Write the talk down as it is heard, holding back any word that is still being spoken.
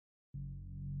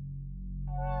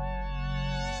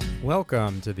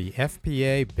Welcome to the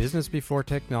FPA Business Before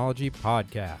Technology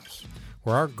podcast,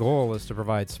 where our goal is to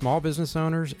provide small business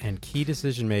owners and key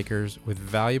decision makers with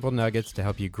valuable nuggets to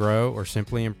help you grow or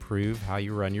simply improve how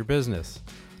you run your business,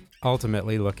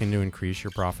 ultimately looking to increase your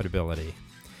profitability.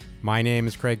 My name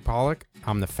is Craig Pollock.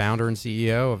 I'm the founder and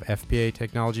CEO of FPA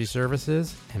Technology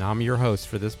Services, and I'm your host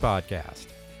for this podcast.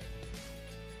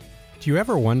 Do you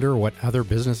ever wonder what other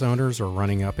business owners are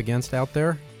running up against out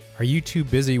there? Are you too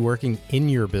busy working in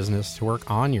your business to work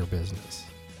on your business?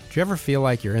 Do you ever feel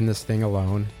like you're in this thing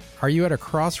alone? Are you at a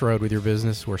crossroad with your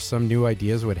business where some new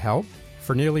ideas would help?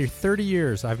 For nearly 30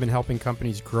 years, I've been helping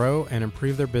companies grow and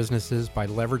improve their businesses by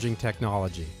leveraging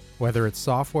technology, whether it's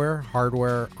software,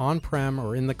 hardware, on-prem,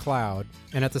 or in the cloud,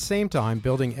 and at the same time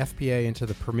building FPA into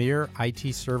the premier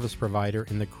IT service provider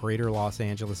in the greater Los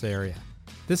Angeles area.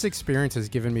 This experience has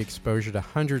given me exposure to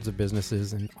hundreds of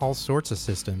businesses and all sorts of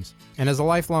systems, and as a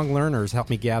lifelong learner has helped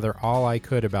me gather all I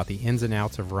could about the ins and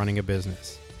outs of running a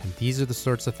business. And these are the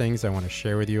sorts of things I want to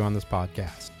share with you on this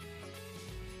podcast.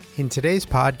 In today's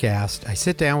podcast, I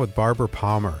sit down with Barbara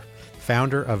Palmer,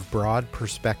 founder of Broad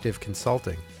Perspective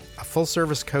Consulting, a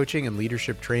full-service coaching and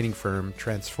leadership training firm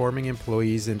transforming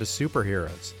employees into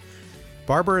superheroes.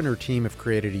 Barbara and her team have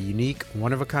created a unique,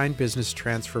 one-of-a-kind business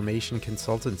transformation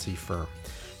consultancy firm.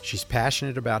 She's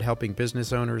passionate about helping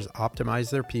business owners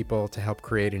optimize their people to help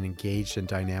create an engaged and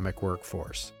dynamic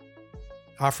workforce.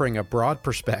 Offering a broad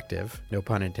perspective, no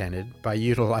pun intended, by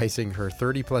utilizing her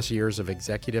 30-plus years of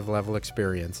executive-level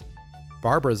experience,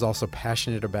 Barbara is also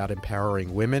passionate about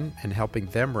empowering women and helping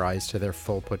them rise to their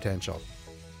full potential.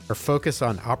 Her focus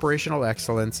on operational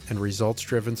excellence and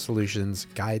results-driven solutions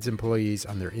guides employees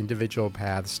on their individual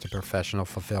paths to professional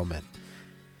fulfillment.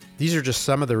 These are just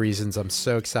some of the reasons I'm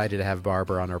so excited to have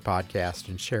Barbara on our podcast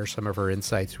and share some of her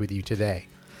insights with you today.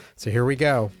 So here we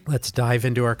go. Let's dive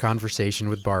into our conversation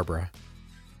with Barbara.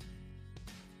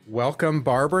 Welcome,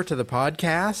 Barbara, to the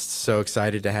podcast. So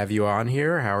excited to have you on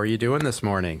here. How are you doing this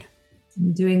morning?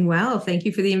 I'm doing well. Thank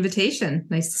you for the invitation.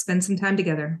 Nice to spend some time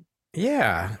together.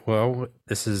 Yeah, well,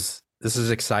 this is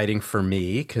exciting for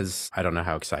me because I don't know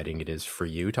how exciting it is for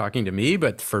you talking to me,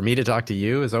 but for me to talk to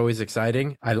you is always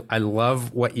exciting. I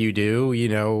love what you do. You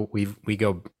know, we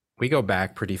go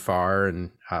back pretty far,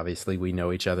 and obviously we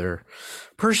know each other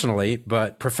personally,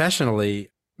 but professionally,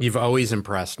 you've always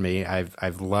impressed me.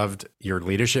 I've loved your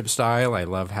leadership style. I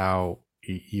love how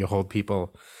you hold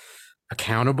people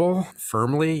accountable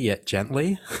firmly yet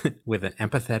gently with an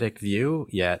empathetic view,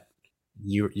 yet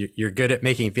you're good at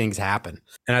making things happen.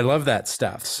 And I love that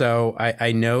stuff. So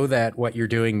I know that what you're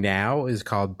doing now is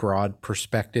called Broad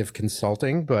Perspective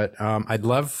Consulting, but I'd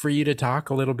love for you to talk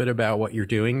a little bit about what you're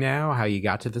doing now, how you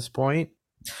got to this point.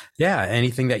 Yeah,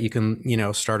 anything that you can,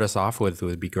 start us off with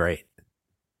would be great.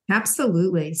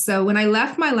 Absolutely. So when I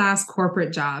left my last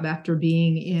corporate job after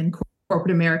being in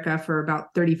corporate America for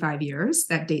about 35 years,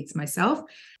 that dates myself,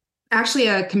 actually,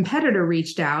 a competitor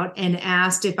reached out and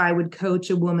asked if I would coach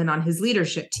a woman on his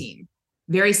leadership team.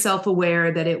 Very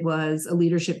self-aware that it was a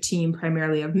leadership team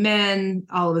primarily of men,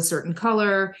 all of a certain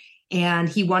color, and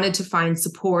he wanted to find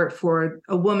support for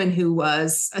a woman who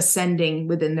was ascending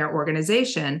within their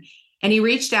organization. And he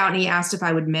reached out and he asked if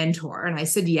I would mentor. And I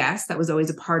said yes, that was always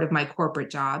a part of my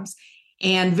corporate jobs.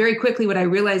 And very quickly, what I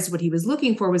realized what he was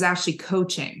looking for was actually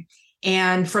coaching.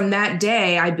 And from that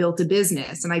day, I built a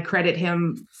business, and I credit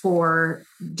him for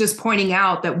just pointing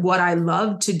out that what I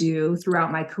loved to do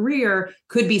throughout my career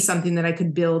could be something that I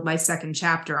could build my second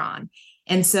chapter on.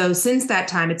 And so since that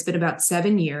time, it's been about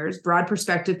 7 years, Broad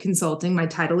Perspective Consulting. My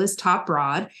title is Top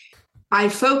Broad. I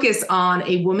focus on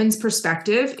a woman's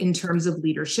perspective in terms of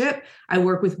leadership. I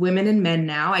work with women and men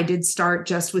now. I did start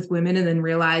just with women and then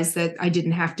realized that I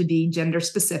didn't have to be gender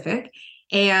specific.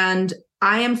 And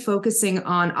I am focusing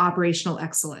on operational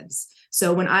excellence.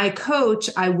 So when I coach,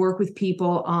 I work with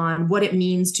people on what it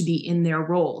means to be in their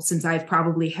role, since I've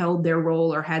probably held their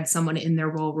role or had someone in their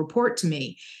role report to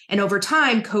me. And over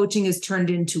time, coaching has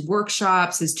turned into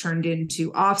workshops, has turned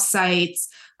into offsites,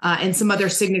 and some other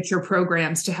signature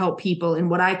programs to help people in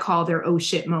what I call their oh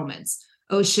shit moments.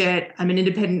 Oh shit, I'm an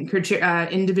independent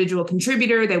individual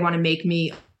contributor. They want to make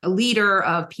me a leader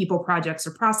of people, projects,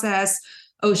 or process.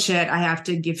 Oh shit, I have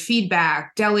to give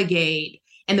feedback, delegate.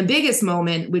 And the biggest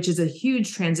moment, which is a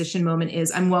huge transition moment,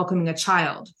 is I'm welcoming a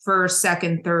child, first,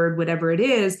 second, third, whatever it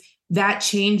is. That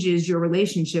changes your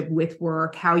relationship with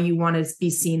work, how you want to be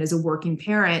seen as a working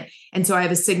parent. And so I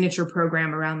have a signature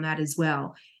program around that as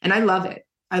well. And I love it.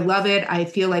 I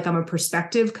feel like I'm a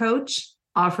perspective coach,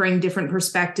 offering different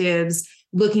perspectives,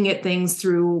 looking at things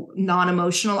through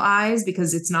non-emotional eyes,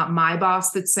 because it's not my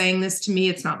boss that's saying this to me.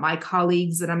 It's not my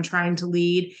colleagues that I'm trying to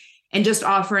lead. and just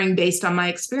offering based on my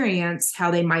experience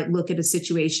how they might look at a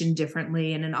situation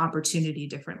differently and an opportunity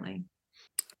differently.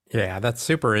 Yeah, that's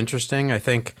super interesting. I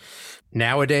think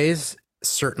nowadays,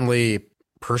 certainly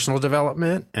personal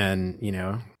development and,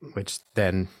 which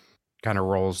then kind of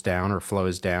rolls down or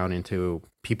flows down into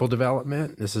people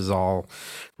development. This is all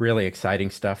really exciting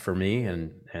stuff for me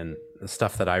and the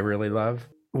stuff that I really love.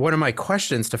 One of my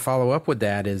questions to follow up with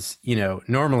that is,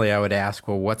 normally I would ask,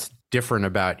 well, what's different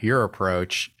about your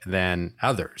approach than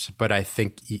others? But I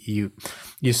think you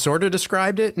sort of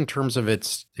described it in terms of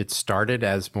it started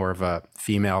as more of a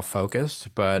female focus,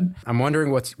 but I'm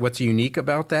wondering what's unique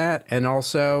about that. And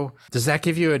also, does that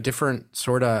give you a different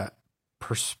sort of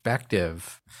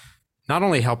perspective, not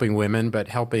only helping women, but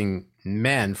helping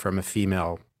men from a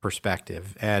female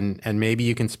perspective? And maybe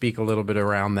you can speak a little bit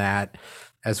around that,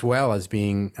 as well as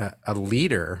being a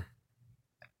leader,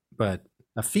 but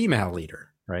a female leader,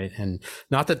 right? And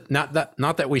not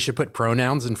that we should put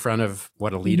pronouns in front of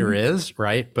what a leader is,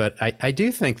 right? But I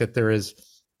do think that there is,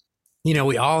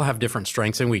 we all have different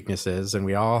strengths and weaknesses, and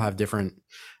we all have different,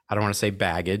 I don't want to say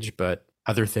baggage, but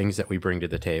other things that we bring to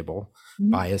the table,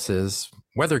 biases,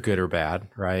 whether good or bad,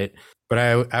 right? But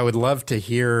I would love to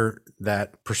hear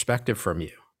that perspective from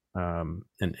you.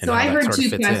 So I heard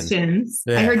two questions.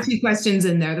 Yeah. I heard two questions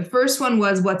in there. The first one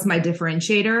was, what's my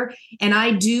differentiator? And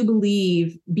I do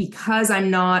believe, because I'm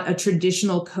not a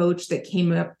traditional coach that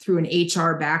came up through an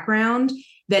HR background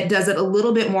that does it a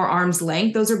little bit more arm's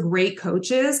length. Those are great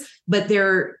coaches, but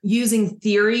they're using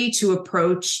theory to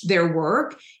approach their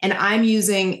work. And I'm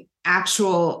using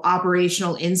actual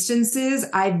operational instances.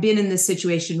 I've been in this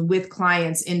situation with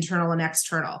clients, internal and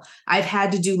external. I've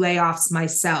had to do layoffs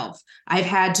myself. I've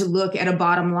had to look at a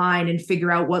bottom line and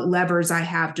figure out what levers I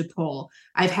have to pull.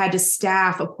 I've had to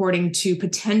staff according to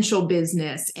potential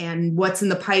business and what's in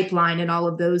the pipeline and all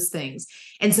of those things.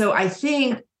 And so I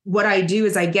think what I do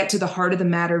is I get to the heart of the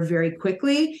matter very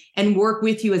quickly and work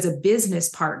with you as a business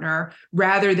partner,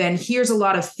 rather than here's a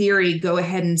lot of theory, go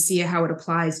ahead and see how it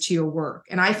applies to your work.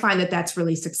 And I find that that's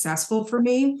really successful for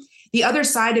me. The other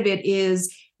side of it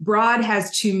is broad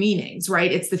has two meanings,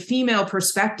 right? It's the female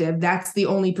perspective. That's the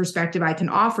only perspective I can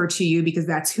offer to you because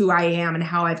that's who I am and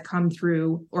how I've come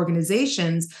through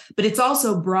organizations. But it's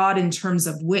also broad in terms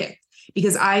of width,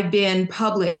 because I've been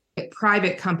public,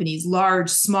 private companies, large,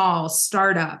 small,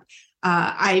 startup.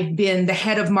 I've been the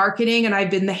head of marketing and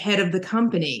I've been the head of the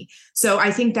company. So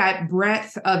I think that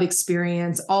breadth of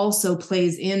experience also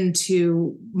plays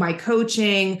into my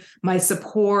coaching, my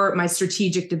support, my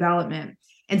strategic development.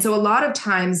 And so a lot of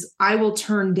times I will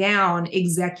turn down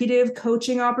executive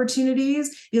coaching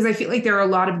opportunities because I feel like there are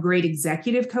a lot of great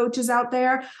executive coaches out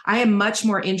there. I am much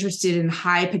more interested in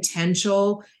high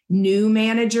potential new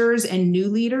managers and new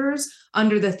leaders,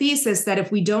 under the thesis that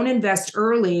if we don't invest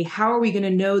early, how are we going to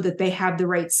know that they have the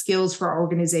right skills for our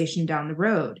organization down the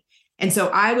road? And so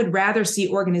I would rather see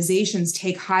organizations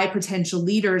take high potential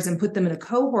leaders and put them in a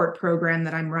cohort program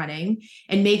that I'm running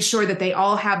and make sure that they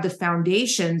all have the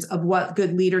foundations of what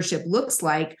good leadership looks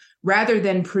like, rather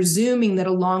than presuming that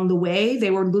along the way they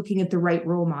were looking at the right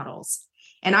role models.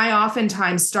 And I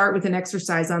oftentimes start with an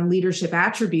exercise on leadership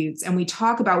attributes, and we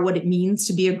talk about what it means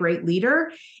to be a great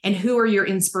leader and who are your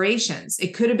inspirations.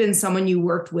 It could have been someone you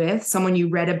worked with, someone you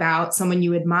read about, someone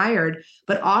you admired,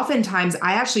 but oftentimes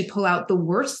I actually pull out the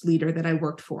worst leader that I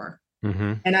worked for.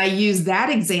 And I use that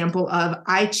example of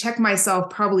I check myself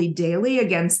probably daily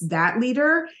against that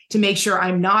leader to make sure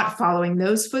I'm not following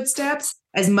those footsteps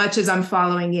as much as I'm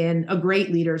following in a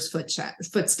great leader's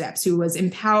footsteps, who was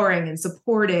empowering and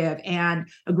supportive and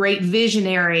a great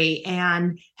visionary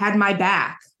and had my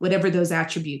back, whatever those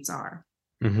attributes are.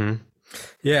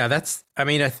 Yeah,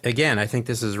 again, I think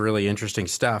this is really interesting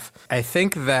stuff. I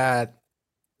think that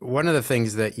one of the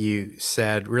things that you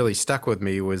said really stuck with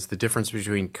me was the difference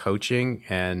between coaching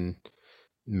and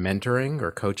mentoring,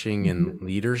 or coaching and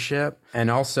leadership.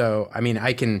 And also,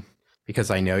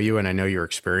 because I know you and I know your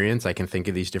experience, I can think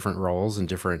of these different roles and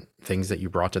different things that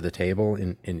you brought to the table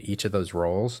in each of those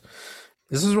roles.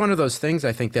 This is one of those things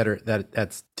I think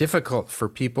that's difficult for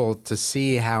people to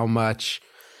see how much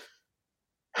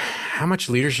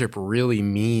leadership really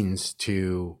means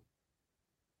to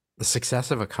the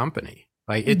success of a company.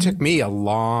 Like it took me a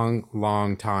long,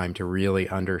 long time to really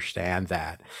understand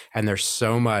that. And there's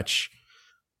so much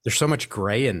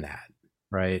gray in that,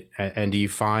 right? And do you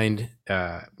find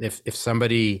if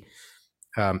somebody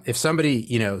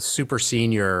super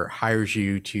senior hires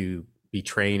you to be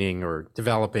training or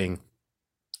developing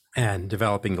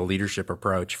the leadership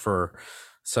approach for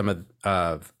some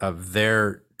of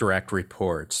their direct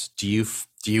reports, do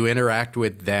do you interact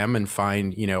with them and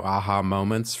find, aha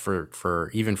moments for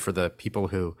even for the people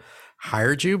who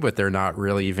hired you, but they're not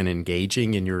really even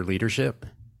engaging in your leadership?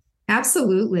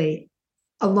 Absolutely.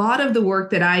 A lot of the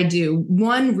work that I do,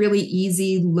 one really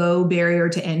easy, low barrier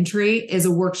to entry is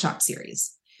a workshop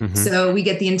series. So we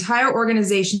get the entire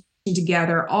organization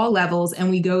together, all levels, and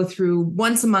we go through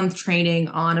once a month training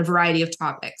on a variety of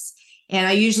topics. And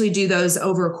I usually do those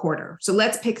over a quarter. So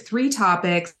let's pick 3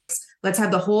 topics. Let's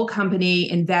have the whole company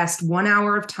invest 1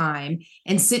 hour of time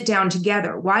and sit down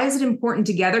together. Why is it important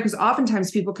together? Because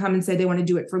oftentimes people come and say they want to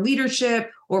do it for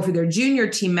leadership or for their junior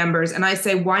team members. And I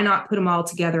say, why not put them all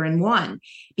together in one?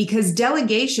 Because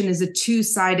delegation is a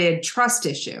two-sided trust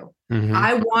issue.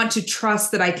 I want to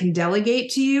trust that I can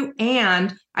delegate to you,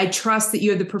 and I trust that you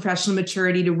have the professional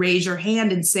maturity to raise your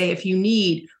hand and say if you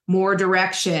need more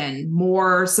direction,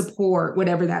 more support,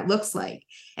 whatever that looks like.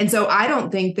 And so I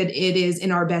don't think that it is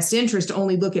in our best interest to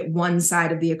only look at one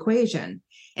side of the equation.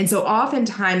 And so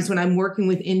oftentimes when I'm working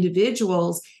with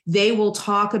individuals, they will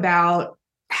talk about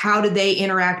how do they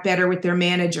interact better with their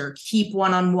manager, keep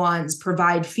one-on-ones,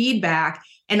 provide feedback.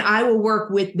 And I will work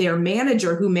with their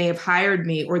manager who may have hired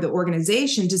me or the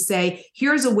organization to say,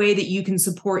 here's a way that you can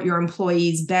support your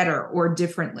employees better or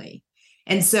differently.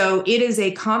 And so it is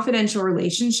a confidential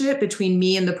relationship between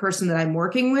me and the person that I'm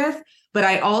working with. But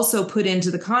I also put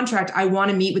into the contract, I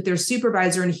want to meet with their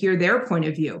supervisor and hear their point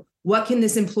of view. What can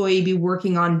this employee be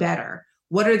working on better?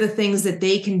 What are the things that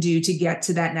they can do to get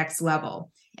to that next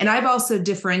level? And I've also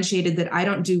differentiated that I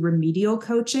don't do remedial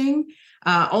coaching.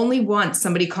 Only once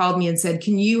somebody called me and said,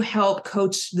 can you help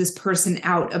coach this person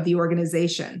out of the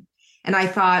organization? And I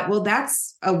thought, well,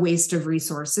 that's a waste of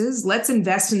resources. Let's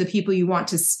invest in the people you want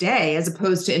to stay as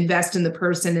opposed to invest in the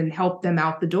person and help them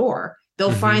out the door.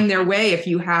 They'll find their way if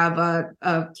you have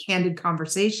a candid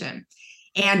conversation.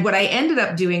 And what I ended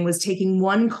up doing was taking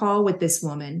one call with this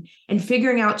woman and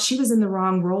figuring out she was in the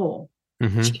wrong role.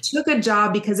 She took a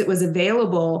job because it was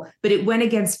available, but it went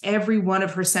against every one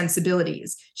of her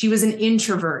sensibilities. She was an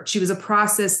introvert. She was a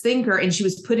process thinker, and she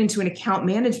was put into an account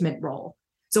management role.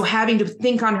 So having to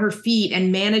think on her feet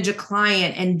and manage a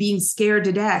client and being scared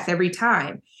to death every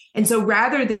time. And so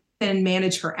rather than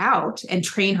manage her out and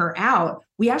train her out,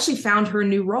 we actually found her a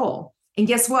new role. And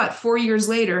guess what? 4 years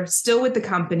later, still with the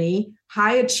company,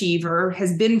 high achiever,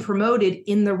 has been promoted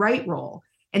in the right role.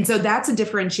 And so that's a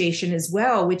differentiation as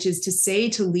well, which is to say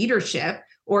to leadership,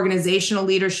 organizational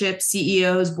leadership,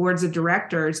 CEOs, boards of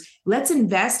directors, let's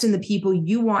invest in the people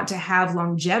you want to have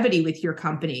longevity with your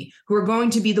company, who are going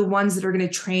to be the ones that are going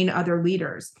to train other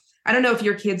leaders. I don't know if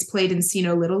your kids played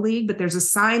Encino Little League, but there's a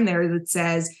sign there that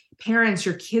says, parents,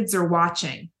 your kids are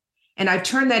watching. And I've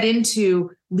turned that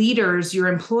into leaders, your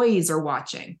employees are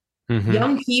watching.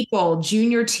 Young people,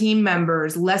 junior team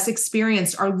members, less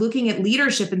experienced are looking at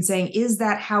leadership and saying, is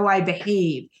that how I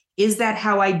behave? Is that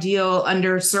how I deal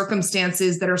under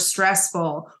circumstances that are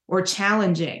stressful or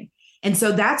challenging? And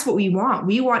so that's what we want.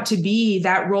 We want to be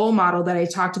that role model that I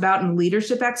talked about in the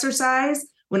leadership exercise.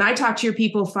 When I talk to your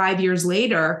people 5 years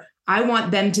later, I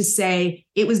want them to say,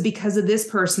 it was because of this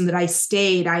person that I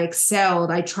stayed, I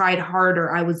excelled, I tried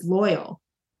harder, I was loyal.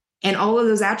 And all of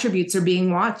those attributes are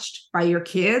being watched by your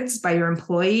kids, by your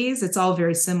employees. It's all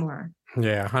very similar.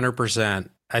 Yeah, 100%.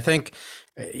 I think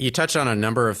you touched on a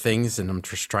number of things, and I'm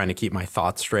just trying to keep my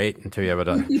thoughts straight and to be able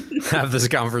to have this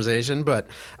conversation. But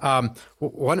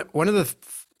one of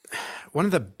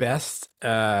the best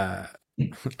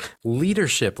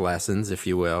leadership lessons, if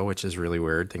you will, which is really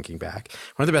weird thinking back,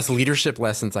 one of the best leadership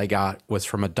lessons I got was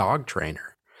from a dog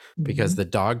trainer, because the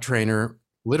dog trainer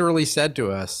literally said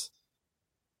to us,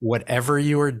 whatever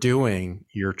you are doing,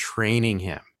 you're training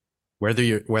him, whether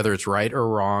it's right or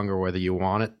wrong, or whether you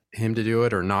want him to do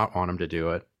it or not want him to do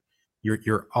it,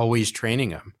 you're always training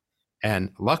him.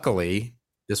 And luckily,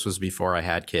 this was before I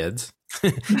had kids,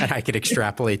 and I could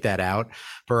extrapolate that out.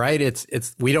 But right,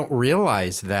 it's we don't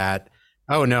realize that,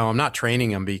 oh no, I'm not training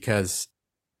him because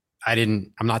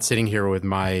I'm not sitting here with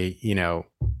my,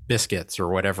 biscuits or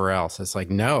whatever else. It's like,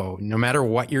 no matter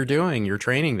what you're doing, you're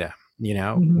training them,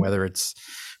 whether it's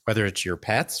your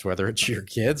pets, whether it's your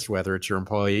kids, whether it's your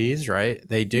employees, right?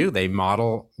 They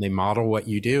model what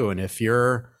you do. And if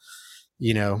you're,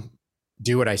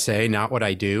 do what I say, not what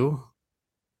I do,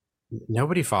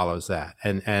 nobody follows that.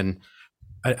 And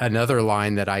another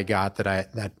line that I got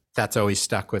that's always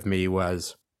stuck with me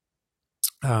was,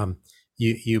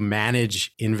 you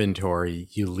manage inventory,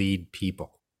 you lead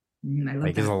people. I love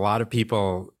Because that. a lot of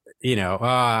people,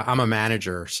 I'm a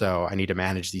manager, so I need to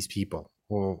manage these people.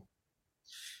 Well,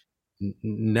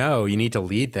 no, you need to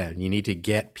lead them. You need to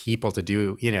get people to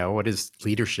do, what is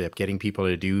leadership? Getting people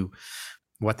to do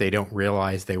what they don't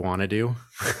realize they want to do.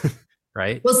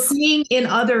 Right? Well, seeing in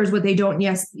others what they don't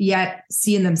yet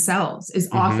see in themselves is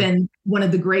often one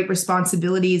of the great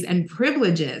responsibilities and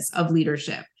privileges of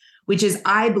leadership, which is,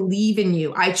 I believe in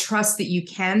you. I trust that you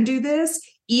can do this,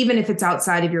 even if it's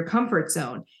outside of your comfort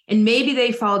zone. And maybe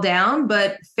they fall down,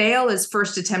 but fail is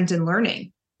first attempt in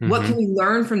learning. What can we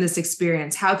learn from this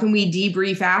experience? How can we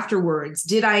debrief afterwards?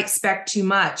 Did I expect too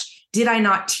much? Did I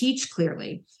not teach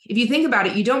clearly? If you think about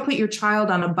it, you don't put your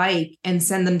child on a bike and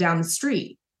send them down the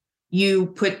street. You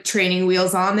put training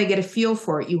wheels on, they get a feel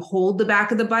for it. You hold the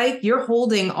back of the bike, you're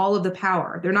holding all of the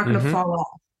power. They're not going to fall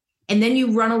off. And then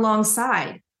you run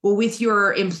alongside. Well, with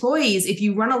your employees, if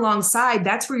you run alongside,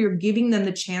 that's where you're giving them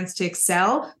the chance to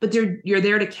excel, but you're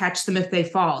there to catch them if they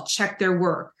fall, check their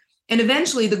work. And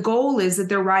eventually the goal is that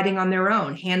they're riding on their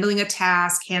own, handling a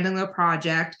task, handling a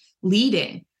project,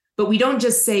 leading. But we don't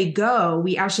just say go,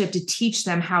 we actually have to teach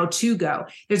them how to go.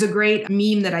 There's a great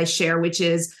meme that I share, which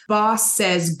is boss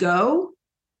says go,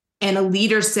 and a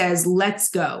leader says, let's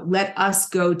go, let us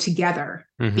go together,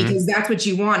 because that's what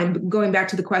you want. And going back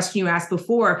to the question you asked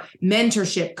before,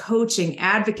 mentorship, coaching,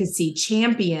 advocacy,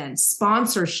 champion,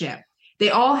 sponsorship,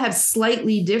 they all have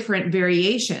slightly different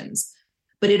variations,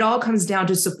 but it all comes down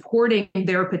to supporting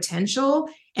their potential.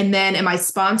 And then am I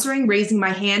sponsoring, raising my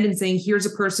hand and saying, here's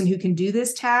a person who can do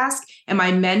this task? Am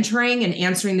I mentoring and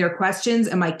answering their questions?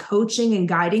 Am I coaching and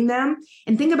guiding them?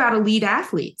 And think about elite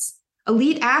athletes.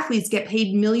 Elite athletes get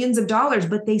paid millions of dollars,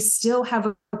 but they still have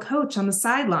a coach on the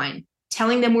sideline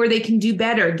telling them where they can do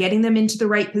better, getting them into the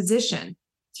right position.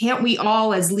 Can't we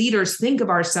all as leaders think of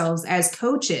ourselves as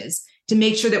coaches to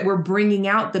make sure that we're bringing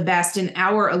out the best in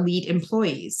our elite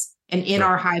employees and in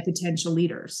our high potential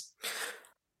leaders?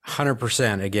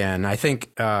 100% again. I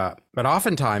think, but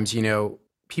oftentimes,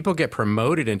 people get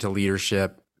promoted into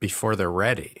leadership before they're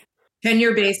ready.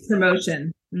 Tenure-based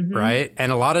promotion. Right.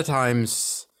 And a lot of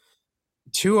times,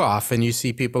 too often, you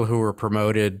see people who were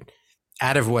promoted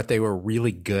out of what they were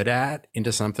really good at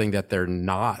into something that they're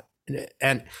not.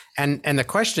 And the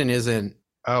question isn't,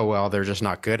 oh, well, they're just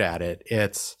not good at it.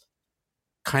 It's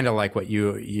kind of like what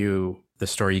the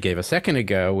story you gave a second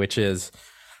ago, which is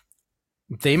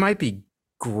they might be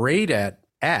great at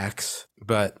X,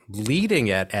 but leading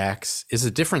at X is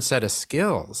a different set of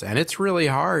skills. And it's really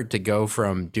hard to go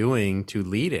from doing to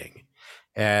leading.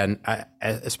 And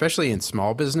especially in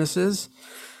small businesses,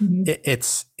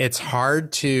 it's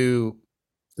hard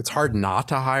not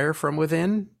to hire from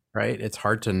within, right? It's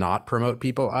hard to not promote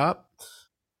people up,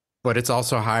 but it's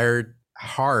also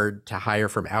hard to hire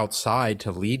from outside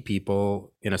to lead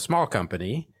people in a small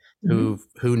company who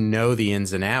know the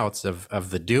ins and outs of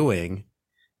the doing.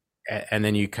 And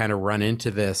then you kind of run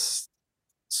into this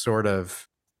sort of,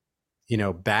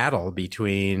 battle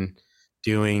between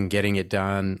doing, getting it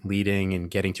done, leading, and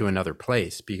getting to another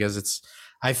place, because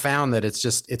I found that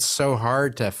it's so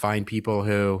hard to find people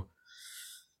who,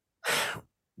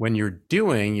 when you're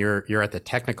doing, you're at the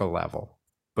technical level,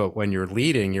 but when you're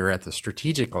leading, you're at the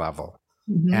strategic level.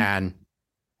 And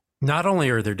not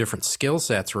only are there different skill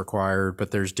sets required,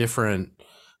 but there's different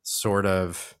sort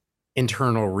of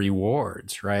internal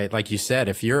rewards, right? Like you said,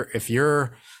 if you're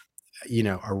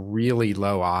a really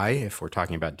low I, if we're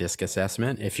talking about DISC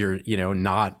assessment, if you're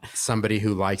not somebody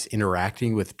who likes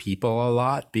interacting with people a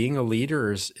lot, being a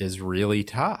leader is really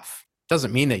tough.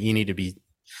 Doesn't mean that you need to be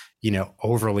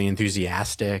overly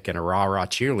enthusiastic and a rah-rah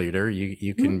cheerleader.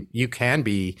 You can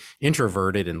be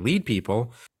introverted and lead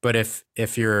people, but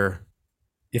if you're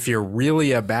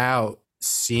really about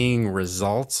seeing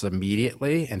results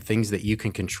immediately and things that you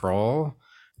can control,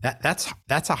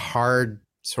 that's a hard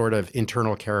sort of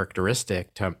internal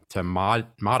characteristic to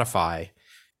modify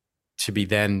to be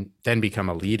then become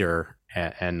a leader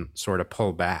and sort of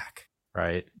pull back,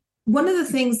 right? One of the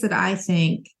things that I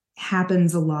think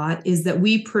happens a lot is that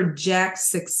we project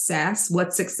success,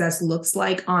 what success looks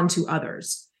like, onto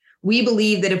others. We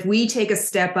believe that if we take a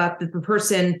step up, that the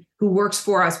person who works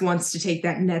for us wants to take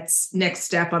that next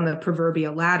step on the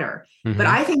proverbial ladder. But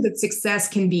I think that success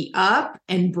can be up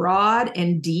and broad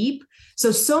and deep.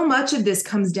 So much of this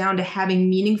comes down to having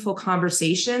meaningful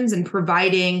conversations and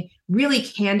providing really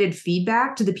candid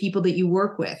feedback to the people that you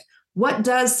work with. What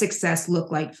does success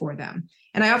look like for them?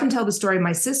 And I often tell the story of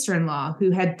my sister-in-law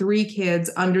who had 3 kids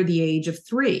under the age of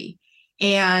 3.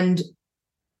 And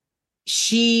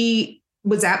she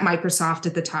was at Microsoft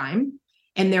at the time.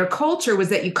 And their culture was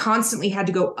that you constantly had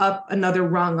to go up another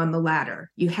rung on the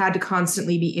ladder. You had to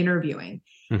constantly be interviewing.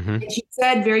 And she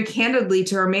said very candidly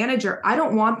to her manager, I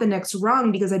don't want the next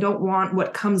rung because I don't want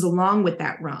what comes along with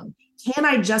that rung. Can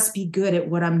I just be good at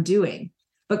what I'm doing?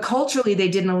 But culturally, they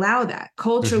didn't allow that.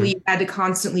 Culturally, you had to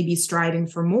constantly be striving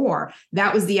for more.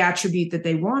 That was the attribute that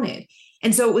they wanted.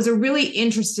 And so it was a really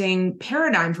interesting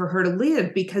paradigm for her to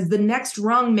live, because the next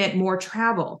rung meant more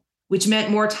travel, which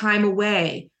meant more time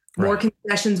away, more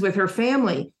concessions with her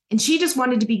family. And she just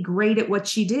wanted to be great at what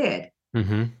she did.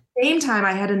 Same time,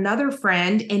 I had another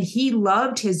friend, and he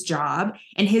loved his job,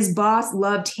 and his boss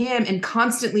loved him and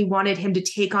constantly wanted him to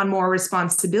take on more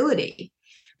responsibility.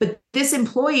 But this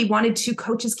employee wanted to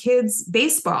coach his kids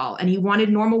baseball, and he wanted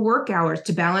normal work hours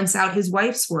to balance out his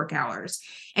wife's work hours.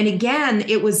 And again,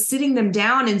 it was sitting them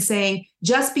down and saying,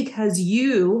 just because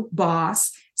you,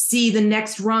 boss, see the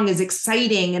next rung as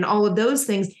exciting and all of those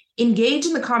things, engage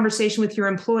in the conversation with your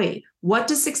employee. What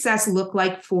does success look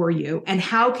like for you? And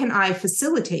how can I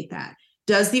facilitate that?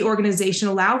 Does the organization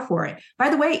allow for it? By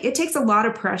the way, it takes a lot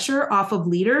of pressure off of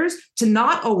leaders to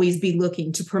not always be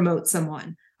looking to promote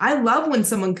someone. I love when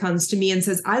someone comes to me and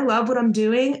says, I love what I'm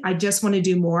doing. I just want to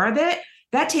do more of it.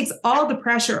 That takes all the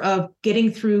pressure of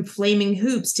getting through flaming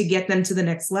hoops to get them to the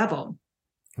next level.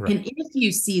 Right. And if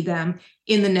you see them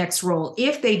in the next role,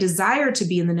 if they desire to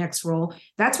be in the next role,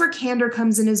 that's where candor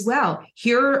comes in as well.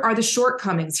 Here are the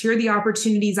shortcomings. Here are the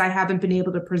opportunities I haven't been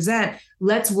able to present.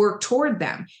 Let's work toward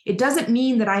them. It doesn't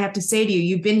mean that I have to say to you,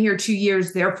 you've been here 2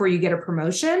 years, therefore you get a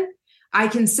promotion. I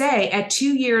can say at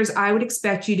 2 years, I would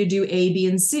expect you to do A, B,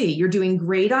 and C. You're doing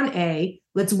great on A.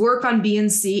 Let's work on B and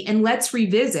C, and let's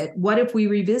revisit. What if we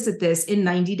revisit this in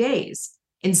 90 days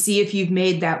and see if you've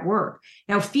made that work?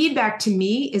 Now, feedback to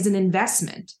me is an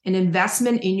investment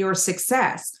in your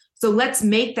success. So let's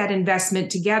make that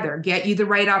investment together, get you the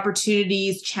right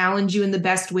opportunities, challenge you in the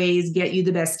best ways, get you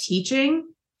the best teaching.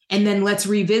 And then let's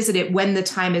revisit it when the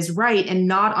time is right, and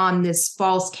not on this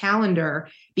false calendar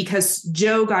because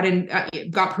Joe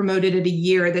got promoted at a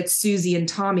year that Susie and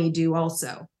Tommy do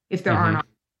also, if there aren't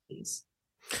opportunities.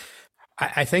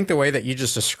 I think the way that you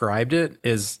just described it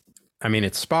is, I mean,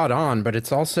 it's spot on, but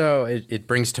it's also, it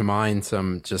brings to mind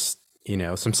some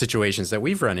situations that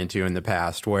we've run into in the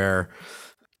past where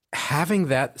having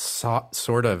that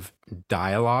sort of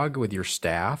dialogue with your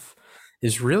staff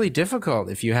is really difficult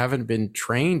if you haven't been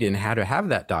trained in how to have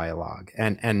that dialogue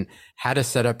and how to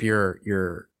set up your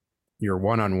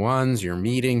one-on-ones, your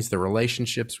meetings, the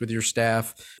relationships with your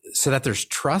staff, so that there's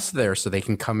trust there, so they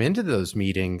can come into those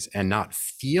meetings and not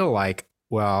feel like,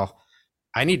 well,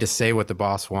 I need to say what the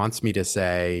boss wants me to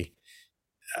say,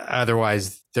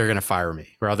 otherwise they're going to fire me,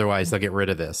 or otherwise they'll get rid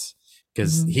of this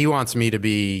because he wants me to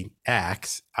be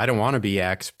X. I don't want to be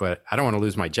X, but I don't want to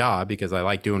lose my job because I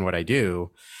like doing what I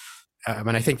do.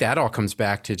 And I think that all comes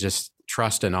back to just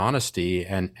trust and honesty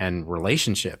and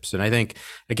relationships. And I think,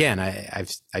 again,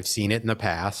 I've seen it in the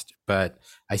past, but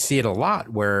I see it a lot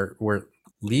where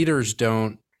leaders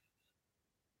don't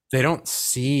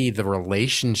see the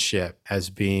relationship as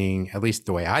being, at least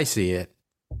the way I see it,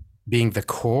 being the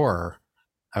core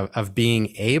of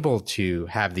being able to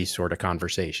have these sort of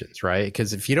conversations, right?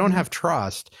 Because if you don't have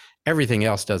trust, everything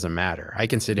else doesn't matter. I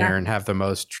can sit here and have the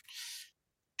most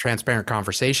transparent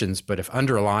conversations, but if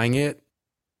underlying it,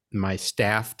 my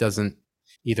staff doesn't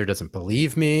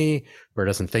believe me or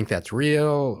doesn't think that's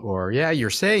real, or you're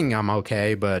saying I'm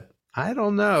okay, but I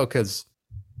don't know because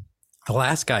the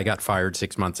last guy got fired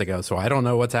 6 months ago, so I don't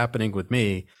know what's happening with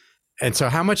me. And so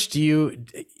how much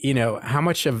how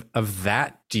much of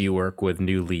that do you work with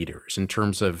new leaders in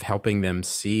terms of helping them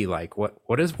see, like,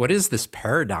 what is this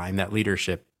paradigm that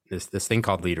leadership, this thing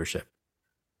called leadership?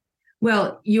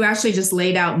 Well, you actually just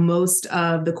laid out most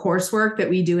of the coursework that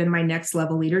we do in my Next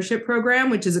Level Leadership program,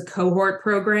 which is a cohort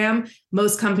program.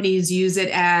 Most companies use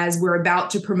it as, we're about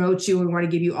to promote you and we want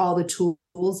to give you all the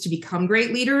tools to become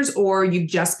great leaders, or you've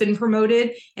just been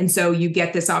promoted. And so you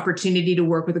get this opportunity to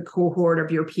work with a cohort of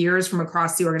your peers from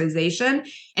across the organization.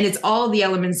 And it's all the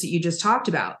elements that you just talked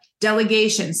about.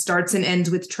 Delegation starts and ends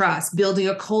with trust, building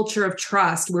a culture of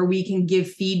trust where we can give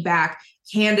feedback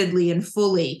candidly and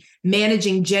fully,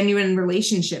 managing genuine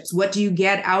relationships. What do you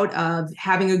get out of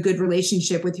having a good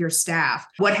relationship with your staff?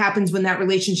 What happens when that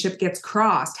relationship gets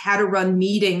crossed? How to run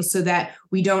meetings so that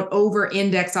we don't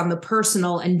over-index on the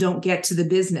personal and don't get to the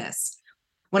business.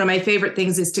 One of my favorite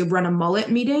things is to run a mullet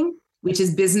meeting, which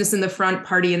is business in the front,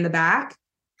 party in the back.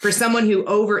 For someone who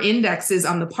over-indexes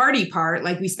on the party part,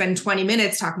 like we spend 20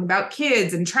 minutes talking about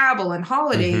kids and travel and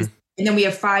holidays, and then we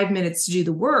have 5 minutes to do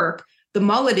the work. The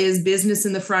mullet is business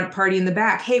in the front, party in the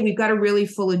back. Hey, we've got a really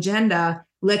full agenda.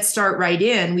 Let's start right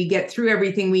in. We get through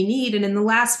everything we need. And in the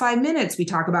last 5 minutes, we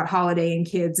talk about holiday and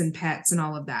kids and pets and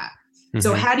all of that.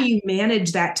 So Mm-hmm. how do you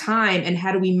manage that time and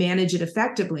how do we manage it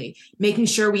effectively? Making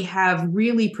sure we have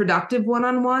really productive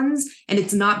one-on-ones and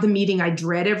it's not the meeting I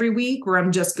dread every week where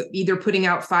I'm just either putting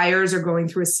out fires or going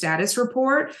through a status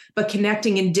report, but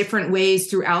connecting in different ways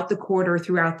throughout the quarter,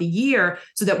 throughout the year,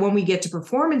 so that when we get to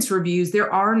performance reviews,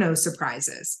 there are no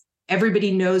surprises.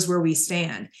 Everybody knows where we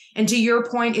stand. And to your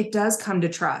point, it does come to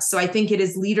trust. So I think it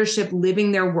is leadership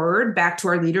living their word back to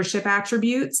our leadership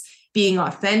attributes, being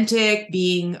authentic,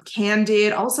 being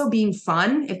candid, also being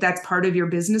fun, if that's part of your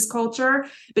business culture.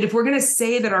 But if we're going to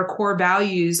say that our core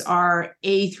values are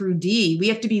A through D, we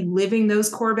have to be living those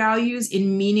core values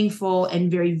in meaningful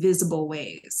and very visible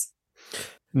ways.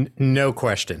 No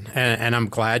question. And I'm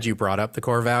glad you brought up the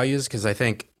core values because I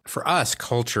think for us,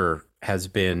 culture has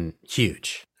been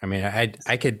huge. I mean,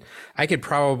 I could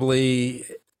probably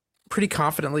pretty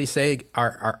confidently say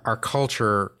our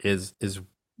culture is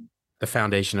the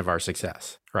foundation of our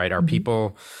success, right? Our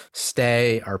people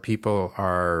stay, our people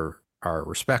are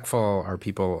respectful, our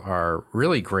people are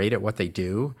really great at what they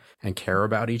do and care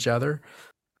about each other.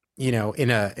 You know,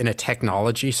 in a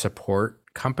technology support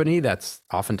company, that's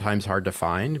oftentimes hard to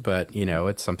find, but you know,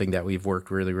 it's something that we've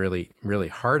worked really, really, really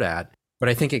hard at. But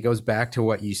I think it goes back to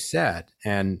what you said,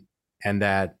 and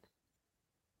that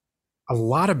a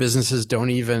lot of businesses don't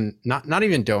even not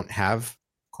even don't have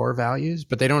core values,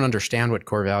 but they don't understand what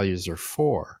core values are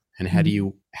for and how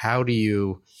do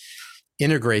you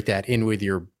integrate that in with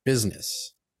your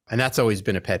business. And that's always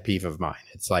been a pet peeve of mine.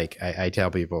 It's like I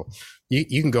tell people,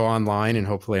 you can go online and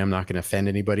hopefully I'm not going to offend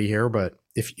anybody here, but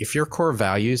if your core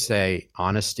values say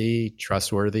honesty,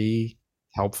 trustworthy,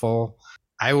 helpful,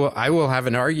 I will have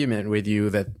an argument with you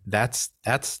that that's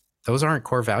those aren't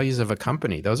core values of a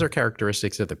company. Those are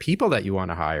characteristics of the people that you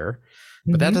want to hire,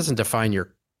 but that doesn't define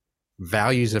your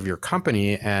values of your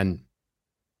company. And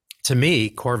to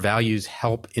me, core values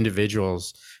help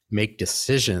individuals make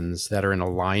decisions that are in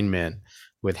alignment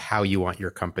with how you want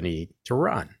your company to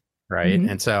run, right?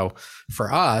 And so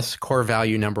for us, core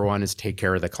value number one is take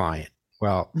care of the client.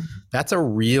 Well, that's a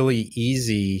really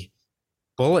easy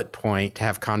bullet point to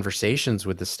have conversations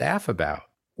with the staff about.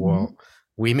 Well,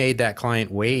 we made that client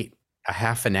wait a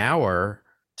half an hour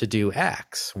to do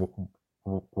X.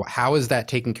 How is that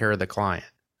taking care of the client?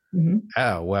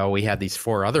 Oh, well, we had these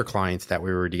 4 other clients that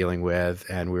we were dealing with,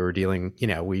 and we were dealing, you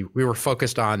know, we were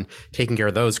focused on taking care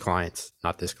of those clients,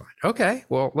 not this client. Okay,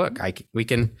 well, look,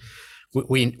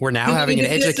 we're now having an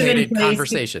educated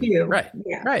conversation. Right.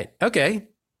 Yeah. Right. Okay,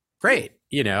 great.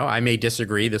 You know, I may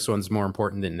disagree. This one's more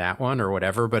important than that one or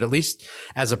whatever, but at least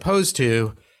as opposed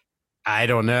to, I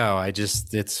don't know,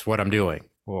 it's what I'm doing.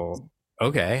 Well,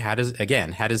 okay. How does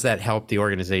that help the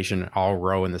organization all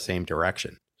row in the same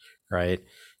direction? Right.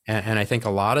 And I think a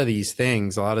lot of these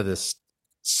things, a lot of this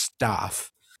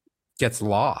stuff gets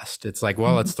lost. It's like,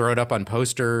 well, let's throw it up on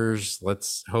posters.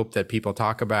 Let's hope that people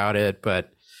talk about it. But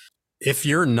if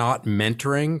you're not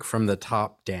mentoring from the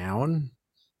top down,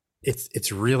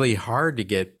 it's really hard to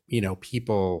get, you know,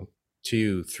 people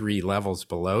 2-3 levels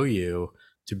below you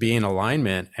to be in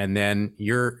alignment. And then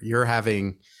you're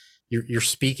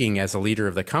speaking as a leader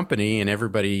of the company, and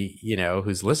everybody, you know,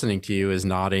 who's listening to you is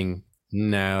nodding,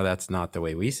 no, that's not the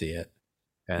way we see it.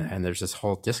 And there's this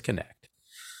whole disconnect.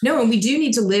 No, and we do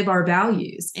need to live our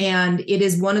values. And it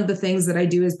is one of the things that I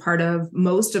do as part of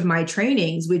most of my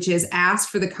trainings, which is ask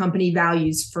for the company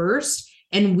values first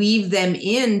and weave them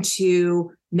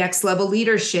into next level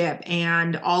leadership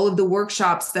and all of the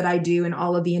workshops that I do and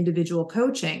all of the individual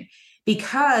coaching,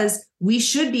 because we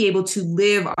should be able to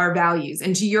live our values.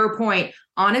 And to your point,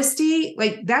 honesty,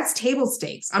 like that's table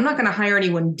stakes. I'm not going to hire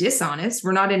anyone dishonest.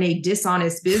 We're not in a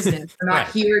dishonest business. We're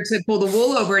not here to pull the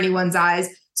wool over anyone's eyes.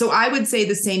 So I would say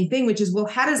the same thing, which is, well,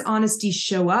 how does honesty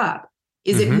show up?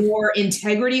 Is it more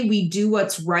integrity? We do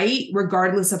what's right,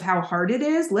 regardless of how hard it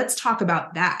is. Let's talk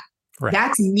about that. Right.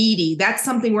 That's meaty. That's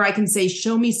something where I can say,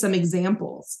 show me some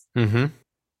examples.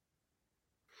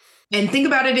 And think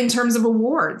about it in terms of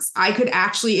awards. I could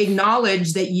actually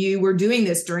acknowledge that you were doing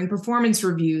this during performance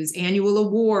reviews, annual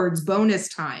awards, bonus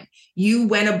time. You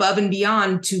went above and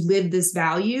beyond to live this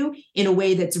value in a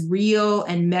way that's real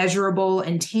and measurable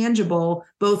and tangible,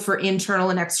 both for internal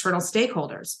and external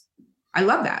stakeholders. I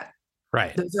love that.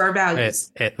 Right. Those are our values.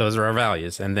 Those are our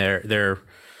values, and they're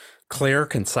clear,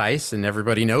 concise, and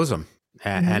everybody knows them.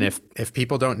 And if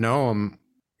people don't know them,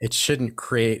 it shouldn't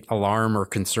create alarm or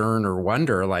concern or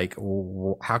wonder, like,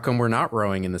 how come we're not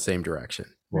rowing in the same direction?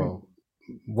 Well,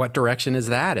 what direction is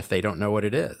that if they don't know what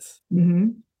it is?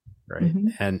 Right.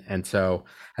 And so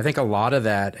I think a lot of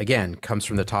that, again, comes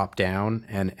from the top down,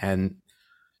 and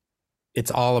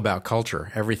it's all about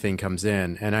culture. Everything comes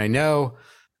in. And I know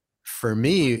for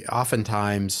me,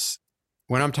 oftentimes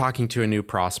when I'm talking to a new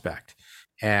prospect,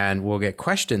 and we'll get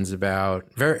questions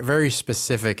about very, very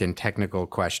specific and technical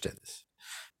questions,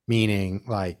 meaning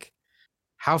like,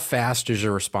 how fast is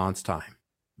your response time?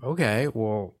 Okay,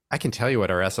 well, I can tell you what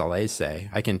our SLAs say.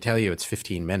 I can tell you it's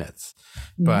 15 minutes,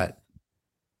 but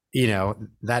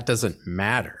that doesn't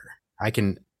matter. I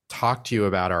can talk to you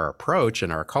about our approach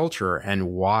and our culture and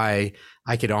why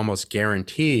I could almost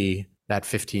guarantee that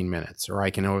 15 minutes, or I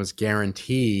can always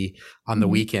guarantee on the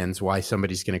weekends why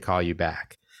somebody's going to call you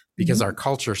back, because our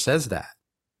culture says that.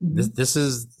 This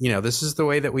is the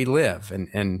way that we live,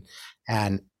 and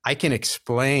I can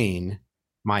explain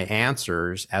my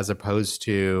answers as opposed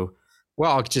to,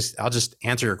 well, I'll just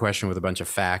answer your question with a bunch of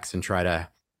facts and try to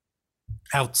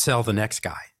outsell the next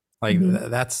guy. Like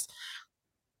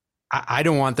I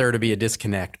don't want there to be a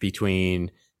disconnect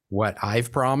between what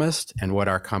I've promised and what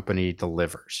our company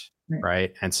delivers.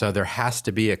 Right. And so there has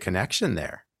to be a connection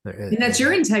there. And that's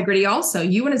your integrity also.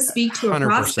 You want to speak to a 100%.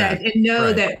 prospect and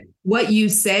know that what you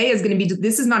say is going to be,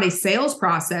 this is not a sales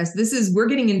process. We're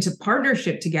getting into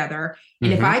partnership together.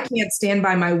 And if I can't stand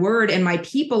by my word and my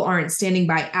people aren't standing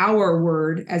by our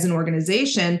word as an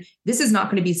organization, this is not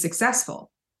going to be successful.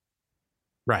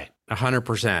 Right.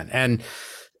 100%. And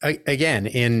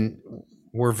again,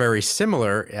 we're very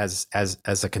similar as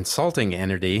a consulting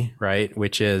entity, right?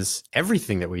 Which is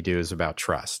everything that we do is about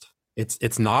trust.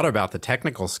 It's not about the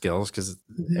technical skills, because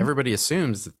everybody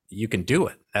assumes that you can do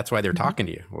it. That's why they're talking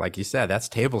to you. Like you said, that's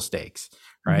table stakes,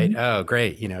 right? Oh,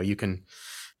 great. You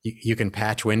can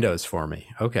patch Windows for me.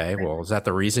 Okay. Well, is that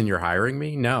the reason you're hiring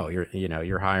me? No,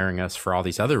 you're hiring us for all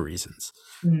these other reasons,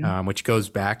 which goes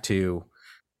back to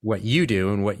what you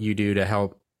do and what you do to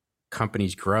help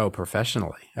companies grow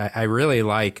professionally. I really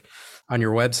like on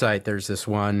your website, there's this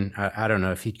one, I don't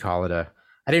know if you'd call it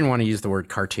I didn't want to use the word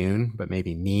cartoon, but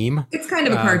maybe meme. It's kind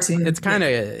of a cartoon. It's kind of,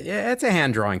 it's a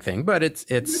hand drawing thing, but it's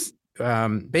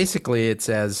basically it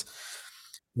says,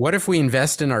 what if we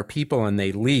invest in our people and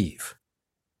they leave?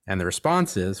 And the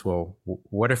response is, well,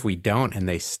 what if we don't and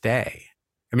they stay?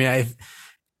 I mean,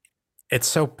 it's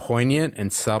so poignant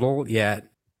and subtle, yet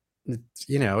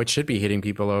it should be hitting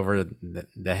people over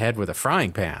the head with a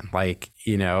frying pan. Like,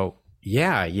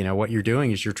 what you're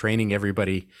doing is you're training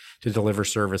everybody to deliver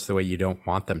service the way you don't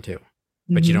want them to,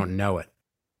 but you don't know it.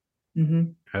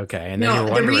 Okay. And then you're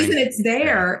wondering, the reason it's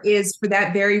there is for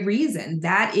that very reason.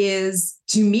 That is,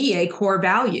 to me, a core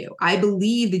value. I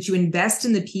believe that you invest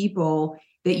in the people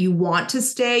that you want to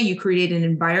stay. You create an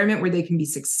environment where they can be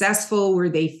successful, where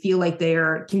they feel like they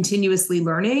are continuously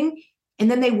learning, and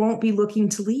then they won't be looking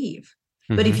to leave.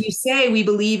 But if you say we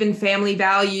believe in family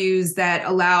values that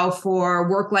allow for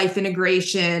work-life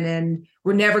integration and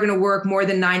we're never going to work more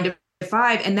than 9 to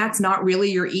 5, and that's not really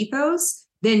your ethos,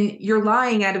 then you're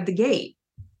lying out of the gate.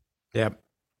 Yep.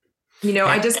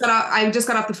 I just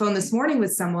got off the phone this morning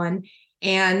with someone,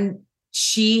 and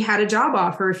she had a job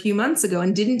offer a few months ago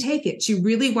and didn't take it. She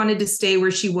really wanted to stay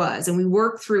where she was. And we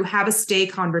worked through, have a stay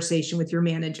conversation with your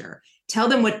manager. Tell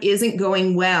them what isn't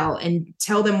going well and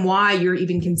tell them why you're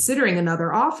even considering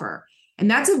another offer.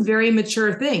 And that's a very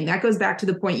mature thing. That goes back to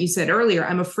the point you said earlier.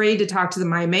 I'm afraid to talk to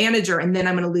my manager and then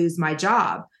I'm going to lose my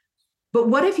job. But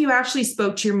what if you actually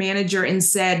spoke to your manager and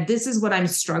said, this is what I'm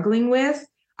struggling with.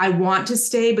 I want to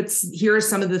stay, but here are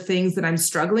some of the things that I'm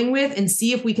struggling with, and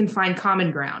see if we can find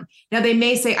common ground. Now, they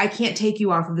may say, I can't take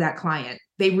you off of that client.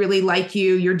 They really like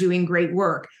you. You're doing great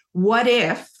work. What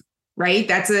if, right?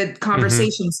 That's a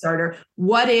conversation starter.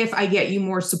 What if I get you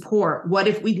more support? What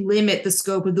if we limit the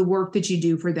scope of the work that you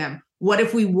do for them? What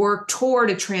if we work toward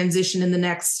a transition in the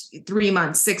next 3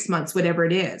 months, 6 months, whatever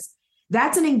it is?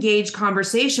 That's an engaged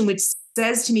conversation, which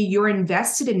says to me, you're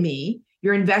invested in me.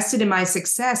 You're invested in my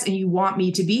success and you want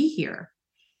me to be here.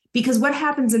 Because what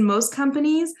happens in most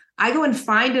companies, I go and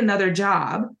find another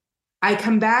job. I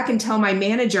come back and tell my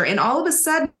manager, and all of a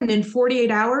sudden in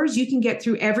 48 hours, you can get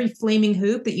through every flaming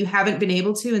hoop that you haven't been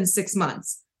able to in 6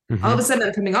 months. All of a sudden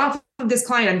I'm coming off of this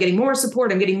client. I'm getting more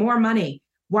support. I'm getting more money.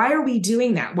 Why are we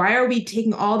doing that? Why are we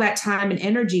taking all that time and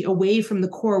energy away from the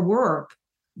core work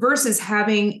versus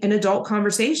having an adult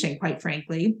conversation, quite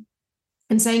frankly,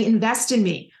 and saying, invest in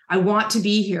me. I want to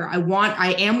be here.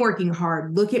 I am working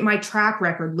hard. Look at my track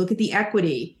record. Look at the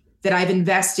equity that I've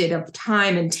invested of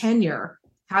time and tenure.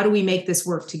 How do we make this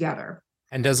work together?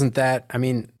 And doesn't that,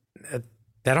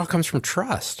 that all comes from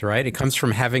trust, right? It comes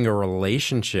from having a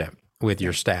relationship with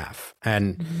your staff.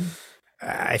 And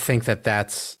I think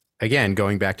that's, again,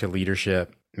 going back to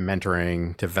leadership,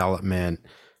 mentoring, development.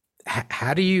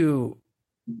 How do you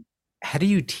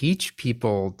teach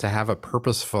people to have a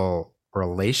purposeful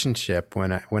relationship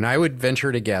when I would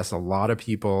venture to guess a lot of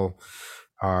people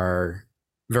are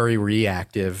very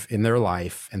reactive in their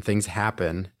life and things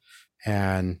happen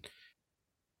and,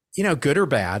 good or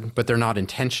bad, but they're not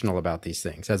intentional about these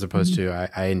things as opposed to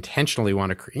I intentionally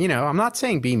want to, I'm not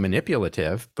saying be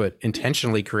manipulative, but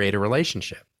intentionally create a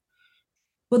relationship.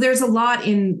 Well, there's a lot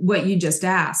in what you just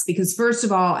asked, because first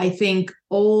of all, I think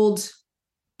old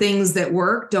things that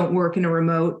work don't work in a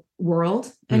remote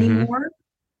world anymore.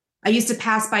 I used to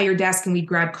pass by your desk and we'd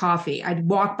grab coffee. I'd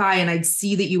walk by and I'd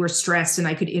see that you were stressed and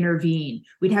I could intervene.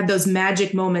 We'd have those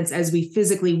magic moments as we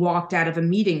physically walked out of a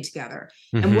meeting together.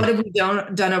 And what have we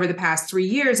done over the past 3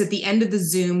 years? At the end of the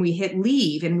Zoom, we hit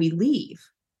leave and we leave.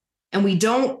 And we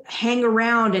don't hang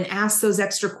around and ask those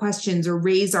extra questions or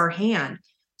raise our hand.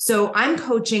 So I'm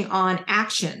coaching on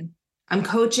action. I'm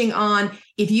coaching on,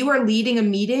 if you are leading a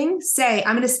meeting, say,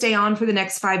 I'm going to stay on for the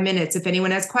next 5 minutes if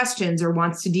anyone has questions or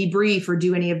wants to debrief or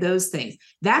do any of those things.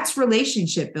 That's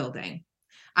relationship building.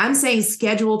 I'm saying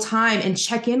schedule time and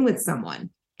check in with someone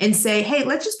and say, hey,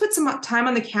 let's just put some time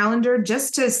on the calendar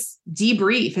just to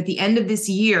debrief at the end of this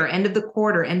year, end of the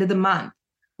quarter, end of the month,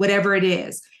 whatever it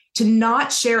is. To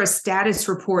not share a status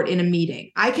report in a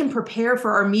meeting. I can prepare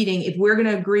for our meeting. If we're going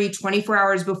to agree 24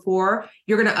 hours before,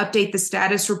 you're going to update the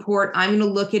status report. I'm going to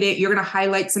look at it. You're going to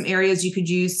highlight some areas you could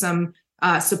use some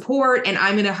support, and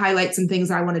I'm going to highlight some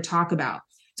things I want to talk about.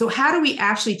 So how do we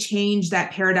actually change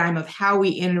that paradigm of how we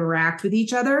interact with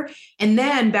each other? And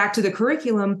then back to the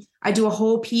curriculum, I do a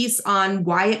whole piece on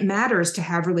why it matters to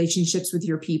have relationships with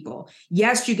your people.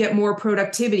 Yes, you get more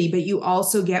productivity, but you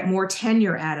also get more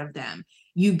tenure out of them.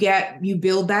 You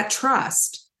build that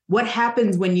trust. What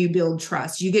happens when you build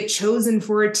trust? You get chosen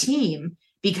for a team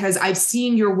because I've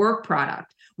seen your work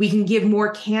product. We can give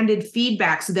more candid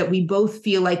feedback so that we both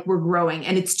feel like we're growing.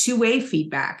 And it's two-way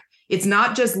feedback. It's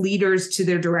not just leaders to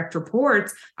their direct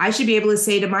reports. I should be able to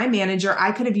say to my manager,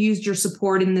 I could have used your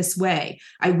support in this way.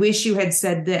 I wish you had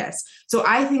said this. So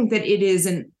I think that it is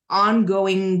an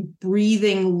ongoing,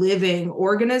 breathing, living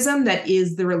organism that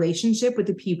is the relationship with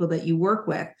the people that you work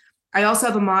with. I also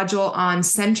have a module on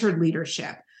centered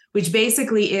leadership, which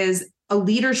basically is a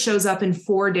leader shows up in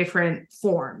 4 different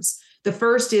forms. The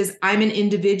first is I'm an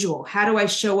individual. How do I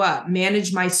show up,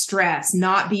 manage my stress,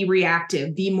 not be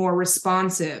reactive, be more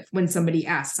responsive when somebody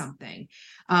asks something?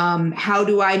 How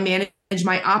do I manage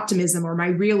my optimism or my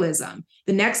realism?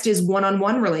 The next is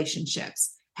one-on-one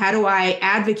relationships. How do I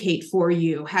advocate for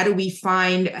you? How do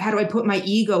I put my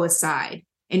ego aside?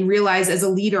 And realize as a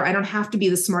leader, I don't have to be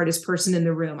the smartest person in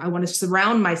the room. I want to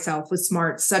surround myself with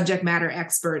smart subject matter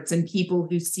experts and people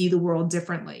who see the world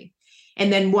differently.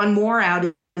 And then one more out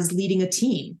is leading a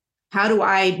team. How do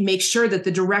I make sure that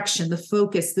the direction, the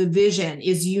focus, the vision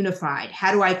is unified?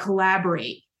 How do I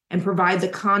collaborate and provide the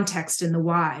context and the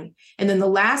why? And then the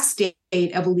last state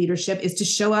of a leadership is to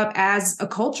show up as a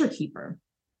culture keeper,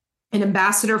 an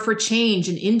ambassador for change,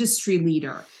 an industry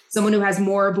leader, someone who has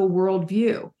more of a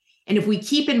worldview. And if we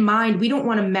keep in mind, we don't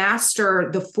want to master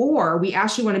the 4, we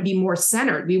actually want to be more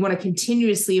centered. We want to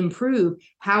continuously improve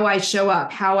how I show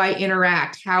up, how I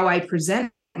interact, how I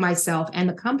present myself and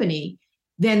the company.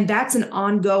 Then that's an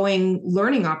ongoing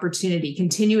learning opportunity,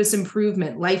 continuous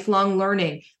improvement, lifelong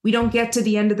learning. We don't get to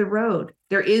the end of the road.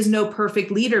 There is no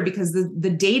perfect leader because the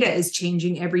data is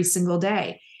changing every single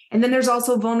day. And then there's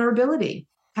also vulnerability.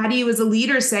 How do you as a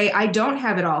leader say, I don't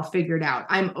have it all figured out?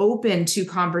 I'm open to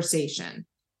conversation.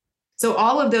 So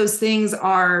all of those things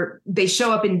they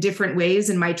show up in different ways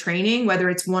in my training,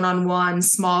 whether it's one-on-one,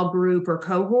 small group, or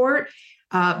cohort,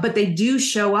 but they do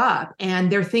show up.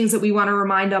 And they're things that we want to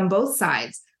remind on both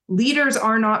sides. Leaders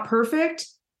are not perfect.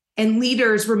 And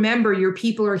leaders, remember, your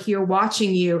people are here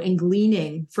watching you and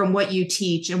gleaning from what you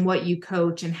teach and what you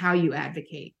coach and how you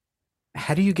advocate.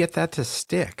 How do you get that to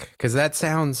stick? Because that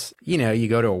sounds, you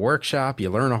go to a workshop, you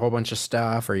learn a whole bunch of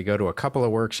stuff, or you go to a couple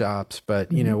of workshops,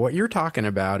 but what you're talking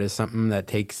about is something that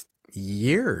takes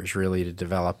years really to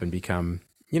develop and become,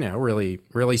 really,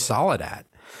 really solid at.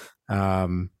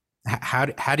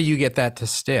 How do you get that to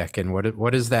stick? And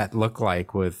what does that look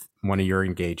like with one of your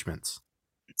engagements?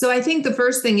 So I think the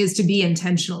first thing is to be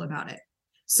intentional about it.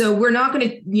 So we're not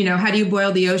going to, how do you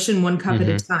boil the ocean? One cup at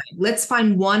a time. Let's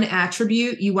find one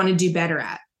attribute you want to do better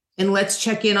at. And let's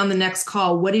check in on the next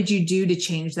call. What did you do to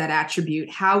change that attribute?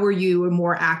 How were you a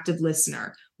more active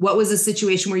listener? What was a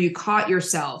situation where you caught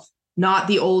yourself, not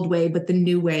the old way, but the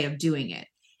new way of doing it?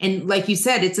 And like you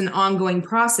said, it's an ongoing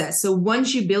process. So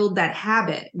once you build that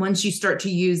habit, once you start to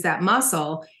use that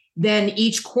muscle, then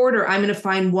each quarter, I'm going to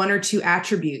find 1 or 2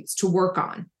 attributes to work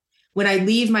on. When I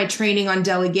leave my training on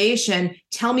delegation,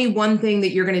 tell me one thing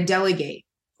that you're going to delegate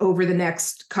over the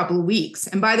next couple of weeks.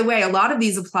 And by the way, a lot of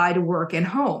these apply to work and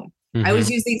home. I always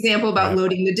use the example about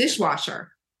loading the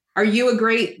dishwasher. Are you a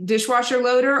great dishwasher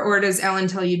loader, or does Ellen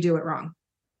tell you do it wrong?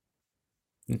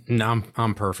 No,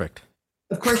 I'm perfect.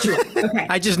 Of course you are. Okay.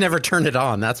 I just never turned it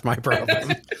on. That's my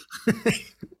problem.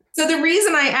 So the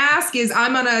reason I ask is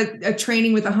I'm on a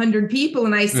training with 100 people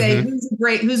and I say,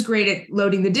 who's great at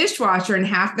loading the dishwasher, and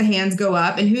half the hands go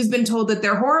up, and who's been told that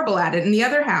they're horrible at it and the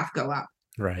other half go up.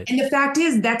 Right. And the fact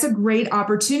is that's a great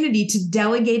opportunity to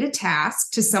delegate a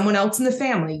task to someone else in the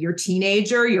family, your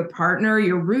teenager, your partner,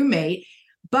 your roommate.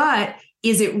 But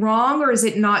is it wrong, or is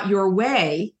it not your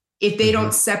way if they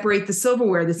don't separate the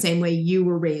silverware the same way you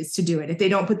were raised to do it, if they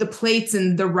don't put the plates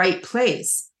in the right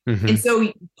place? And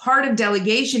so part of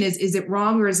delegation is it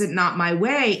wrong, or is it not my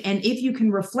way? And if you can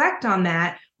reflect on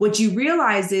that, what you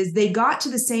realize is they got to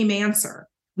the same answer.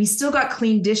 We still got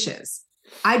clean dishes.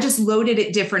 I just loaded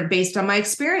it different based on my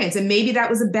experience. And maybe that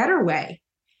was a better way.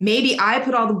 Maybe I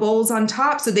put all the bowls on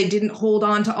top so they didn't hold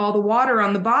on to all the water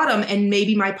on the bottom. And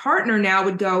maybe my partner now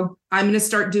would go, I'm going to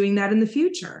start doing that in the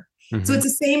future. So it's the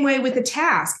same way with a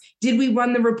task. Did we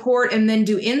run the report and then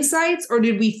do insights, or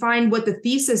did we find what the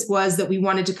thesis was that we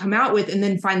wanted to come out with and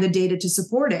then find the data to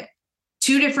support it?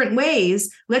 Two different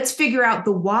ways. Let's figure out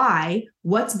the why,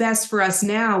 what's best for us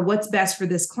now, what's best for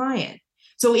this client.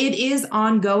 So it is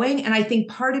ongoing. And I think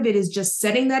part of it is just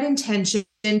setting that intention,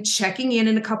 checking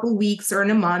in a couple of weeks or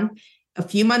in a month. A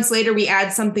few months later, we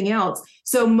add something else.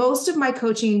 So most of my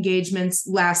coaching engagements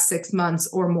last 6 months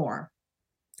or more.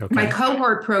 Okay. My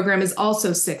cohort program is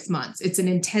also 6 months. It's an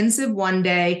intensive 1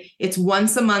 day. It's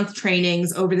once a month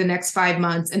trainings over the next 5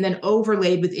 months, and then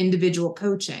overlaid with individual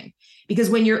coaching. Because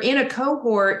when you're in a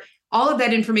cohort, all of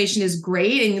that information is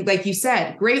great. And like you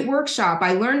said, great workshop.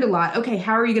 I learned a lot. Okay,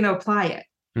 how are you going to apply it?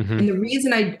 And the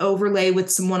reason I overlay with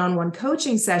some one-on-one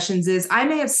coaching sessions is I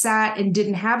may have sat and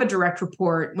didn't have a direct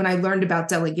report when I learned about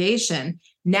delegation.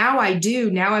 Now I do.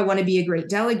 Now I want to be a great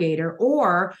delegator.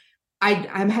 Or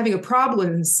I'm having a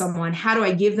problem with someone. How do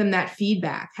I give them that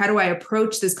feedback? How do I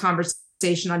approach this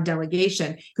conversation on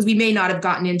delegation? Because we may not have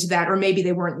gotten into that, or maybe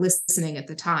they weren't listening at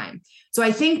the time. So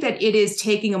I think that it is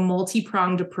taking a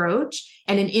multi-pronged approach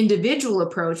and an individual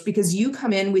approach, because you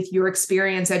come in with your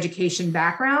experience, education,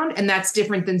 background, and that's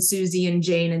different than Susie and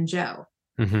Jane and Joe.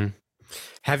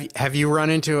 Have you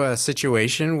run into a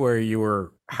situation where you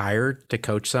were hired to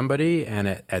coach somebody,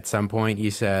 and at some point you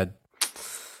said,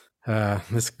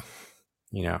 this,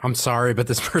 I'm sorry, but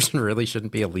this person really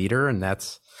shouldn't be a leader. And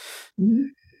that's,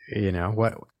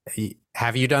 what,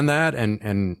 have you done that?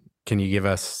 And can you give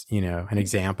us, an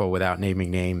example without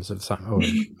naming names of some,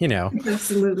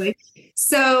 Absolutely.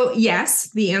 So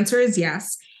yes, the answer is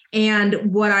yes.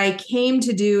 And what I came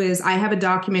to do is I have a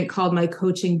document called my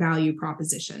coaching value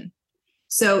proposition.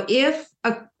 So if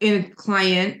a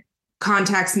client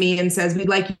contacts me and says, we'd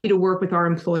like you to work with our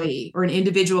employee, or an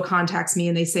individual contacts me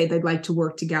and they say they'd like to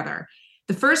work together,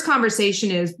 the first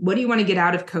conversation is, what do you want to get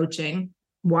out of coaching?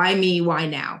 Why me? Why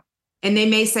now? And they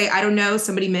may say, I don't know,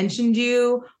 somebody mentioned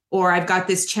you, or I've got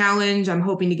this challenge, I'm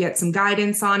hoping to get some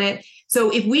guidance on it. So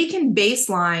if we can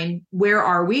baseline, where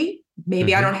are we?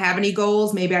 Maybe I don't have any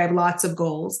goals. Maybe I have lots of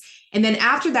goals. And then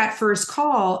after that first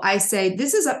call, I say,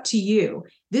 this is up to you.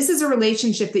 This is a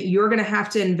relationship that you're going to have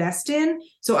to invest in.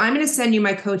 So I'm going to send you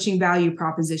my coaching value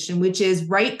proposition, which is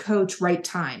right coach, right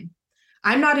time.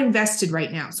 I'm not invested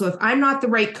right now. So if I'm not the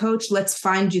right coach, let's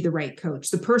find you the right coach,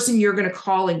 the person you're going to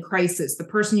call in crisis, the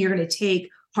person you're going to take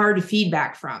hard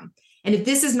feedback from. And if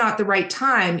this is not the right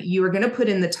time, you are going to put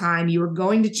in the time, you are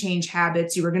going to change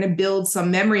habits, you are going to build some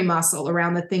memory muscle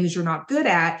around the things you're not good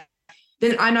at,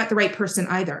 then I'm not the right person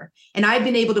either. And I've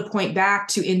been able to point back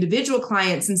to individual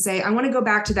clients and say, I want to go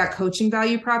back to that coaching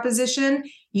value proposition.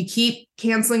 You keep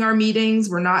canceling our meetings.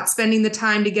 We're not spending the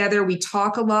time together. We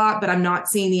talk a lot, but I'm not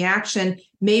seeing the action.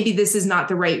 Maybe this is not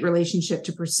the right relationship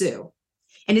to pursue.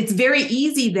 And it's very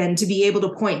easy then to be able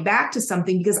to point back to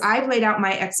something, because I've laid out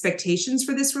my expectations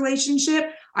for this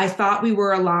relationship. I thought we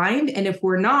were aligned. And if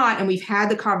we're not, and we've had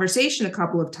the conversation a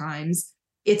couple of times,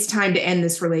 it's time to end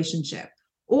this relationship.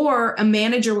 Or a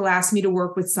manager will ask me to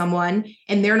work with someone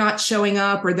and they're not showing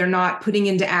up, or they're not putting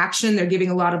into action. They're giving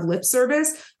a lot of lip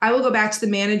service. I will go back to the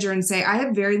manager and say, I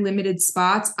have very limited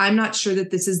spots. I'm not sure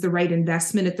that this is the right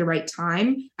investment at the right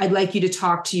time. I'd like you to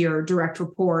talk to your direct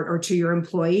report or to your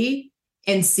employee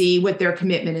and see what their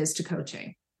commitment is to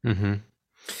coaching.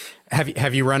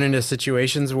 Have you run into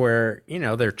situations where,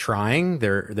 they're trying,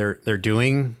 they're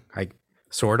doing like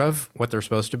sort of what they're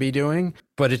supposed to be doing,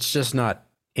 but it's just not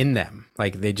in them?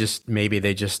 Like maybe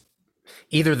they just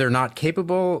either they're not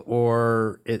capable,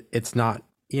 or it's not,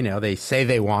 they say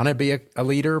they want to be a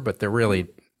leader, but they're really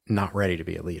not ready to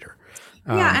be a leader.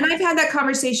 Yeah. And I've had that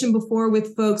conversation before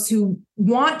with folks who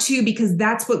want to, because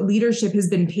that's what leadership has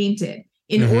been painted.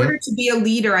 In order to be a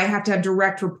leader, I have to have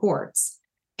direct reports.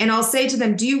 And I'll say to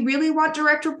them, do you really want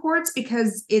direct reports?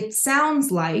 Because it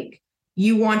sounds like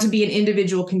you want to be an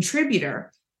individual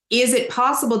contributor. Is it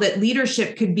possible that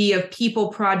leadership could be of people,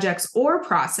 projects, or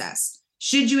process?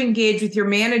 Should you engage with your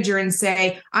manager and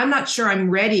say, I'm not sure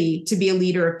I'm ready to be a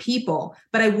leader of people,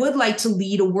 but I would like to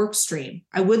lead a work stream.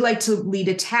 I would like to lead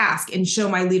a task and show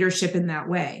my leadership in that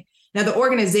way. Now, the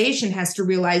organization has to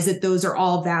realize that those are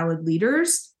all valid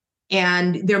leaders,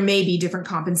 and there may be different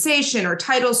compensation or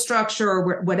title structure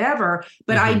or whatever.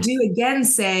 But I do again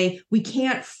say we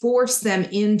can't force them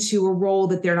into a role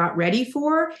that they're not ready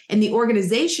for. And the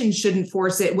organization shouldn't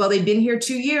force it. Well, they've been here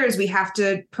 2 years. We have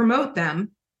to promote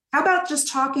them. How about just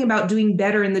talking about doing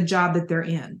better in the job that they're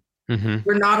in?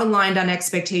 We're not aligned on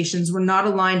expectations. We're not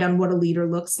aligned on what a leader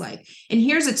looks like. And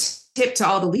here's a tip to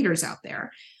all the leaders out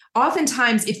there.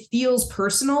 Oftentimes it feels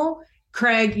personal.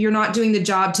 Craig, you're not doing the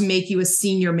job to make you a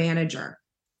senior manager,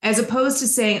 as opposed to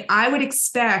saying, I would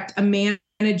expect a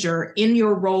manager in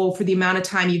your role for the amount of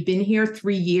time you've been here,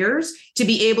 3 years, to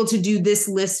be able to do this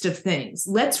list of things.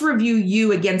 Let's review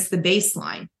you against the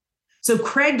baseline. So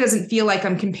Craig doesn't feel like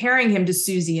I'm comparing him to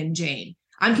Susie and Jane.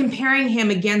 I'm comparing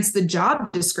him against the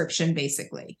job description,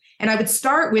 basically. And I would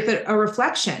start with a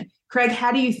reflection. Craig,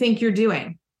 how do you think you're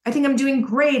doing? I think I'm doing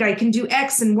great. I can do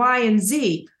X and Y and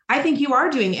Z. I think you are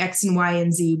doing X and Y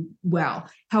and Z well.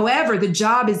 However, the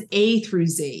job is A through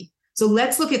Z. So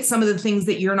let's look at some of the things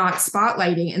that you're not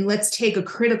spotlighting, and let's take a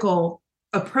critical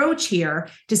approach here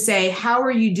to say, how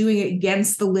are you doing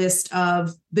against the list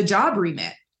of the job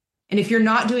remit? And if you're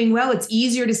not doing well, it's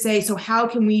easier to say, so how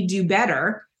can we do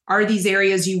better? Are these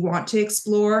areas you want to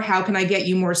explore? How can I get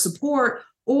you more support?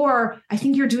 Or I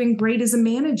think you're doing great as a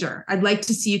manager. I'd like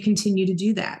to see you continue to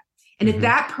do that. And if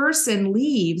that person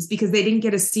leaves because they didn't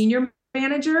get a senior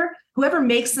manager, whoever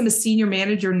makes them a senior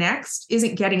manager next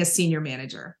isn't getting a senior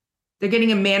manager. They're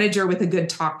getting a manager with a good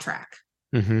talk track.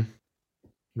 Right.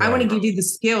 I want to give you the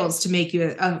skills to make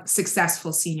you a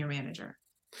successful senior manager.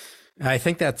 I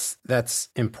think that's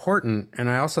important. And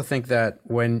I also think that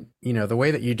when, the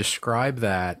way that you describe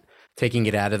that, taking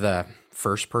it out of the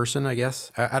first person, I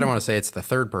guess, I don't want to say it's the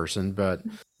third person, but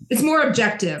it's more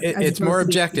objective. It's more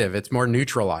objective. It's more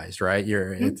neutralized, right?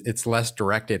 It's less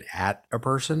directed at a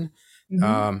person.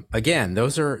 Again,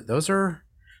 those are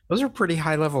pretty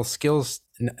high level skills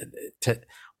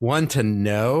to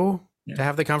know to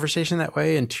have the conversation that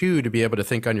way, and two, to be able to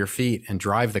think on your feet and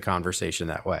drive the conversation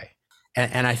that way.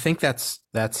 And I think that's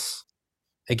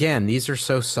again, these are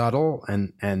so subtle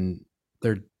and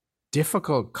they're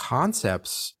difficult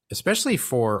concepts, especially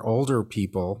for older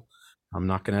people. I'm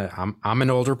an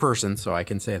older person, so I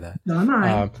can say that. No, I'm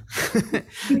not.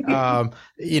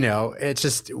 It's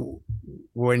just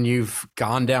when you've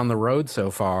gone down the road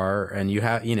so far and you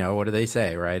have, what do they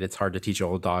say, right? It's hard to teach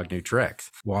old dog new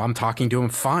tricks. Well, I'm talking to him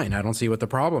fine. I don't see what the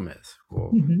problem is.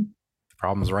 Well, the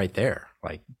problem's right there.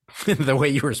 Like the way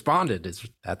you responded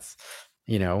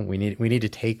we need to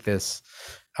take this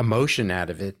emotion out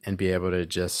of it and be able to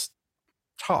just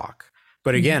talk.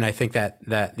 But again, I think that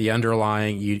the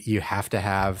underlying, you have to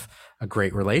have a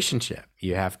great relationship.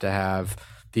 You have to have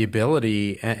the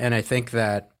ability, and I think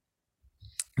that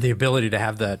the ability to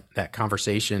have that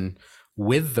conversation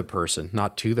with the person,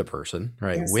 not to the person,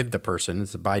 right? Yes. With the person.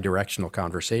 It's a bi-directional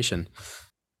conversation.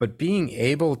 But being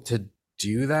able to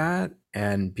do that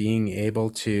and being able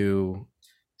to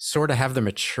sort of have the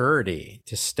maturity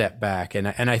to step back. And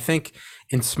I think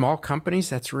in small companies,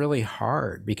 that's really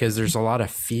hard because there's a lot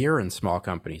of fear in small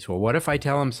companies. Well, what if I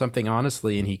tell him something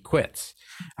honestly and he quits?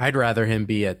 I'd rather him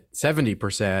be at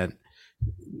 70%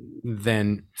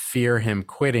 than fear him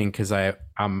quitting because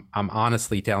I'm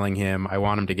honestly telling him I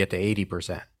want him to get to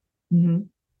 80%. And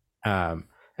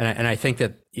I think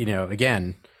that,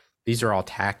 again, these are all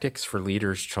tactics for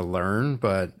leaders to learn,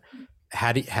 but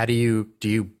how do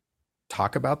you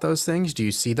talk about those things? Do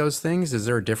you see those things? Is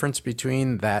there a difference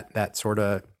between that sort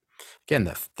of, again,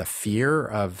 the fear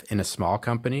of, in a small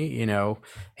company,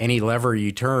 any lever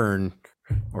you turn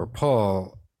or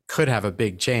pull could have a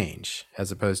big change,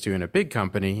 as opposed to in a big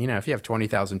company, if you have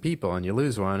 20,000 people and you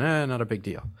lose one, not a big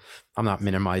deal. I'm not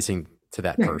minimizing to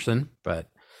that person, but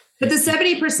the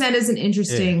 70% is an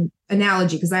interesting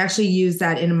analogy because I actually use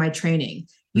that in my training.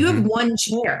 You have one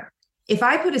chair. If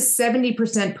I put a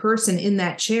 70% person in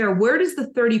that chair, where does the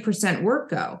 30% work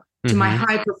go? To my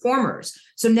high performers.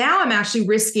 So now I'm actually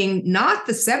risking not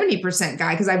the 70%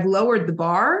 guy because I've lowered the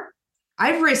bar.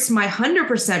 I've risked my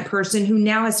 100% person who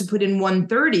now has to put in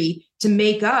 130 to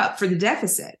make up for the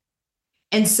deficit.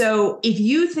 And so if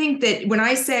you think that when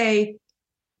I say,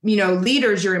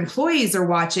 leaders, your employees are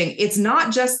watching, it's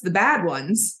not just the bad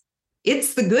ones.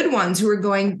 It's the good ones who are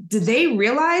going, do they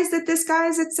realize that this guy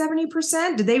is at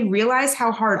 70%? Do they realize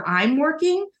how hard I'm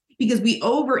working? Because we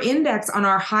over index on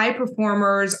our high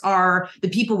performers, are the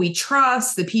people we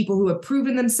trust, the people who have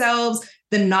proven themselves,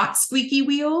 the not squeaky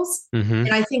wheels. Mm-hmm.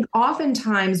 And I think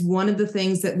oftentimes one of the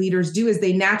things that leaders do is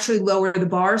they naturally lower the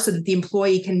bar so that the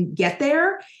employee can get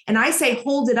there. And I say,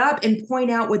 hold it up and point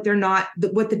out what they're not,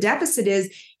 what the deficit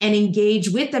is, and engage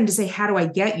with them to say, how do I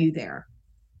get you there?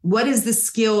 What is the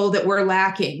skill that we're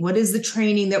lacking? What is the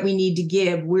training that we need to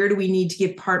give? Where do we need to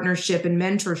give partnership and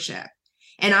mentorship?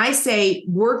 And I say,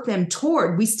 work them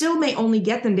toward, we still may only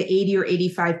get them to 80 or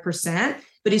 85%,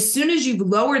 but as soon as you've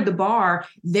lowered the bar,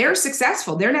 they're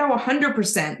successful. They're now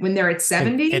 100% when they're at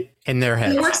 70. In their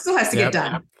heads. The work still has to get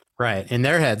done. Right. In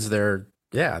their heads,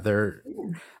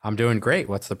 I'm doing great.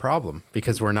 What's the problem?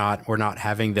 Because we're not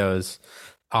having those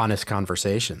honest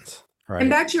conversations. Right. And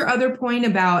back to your other point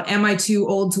about, am I too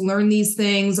old to learn these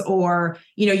things? Or,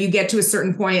 you get to a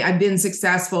certain point, I've been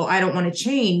successful, I don't want to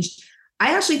change.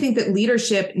 I actually think that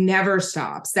leadership never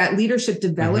stops. That leadership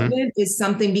development is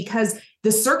something, because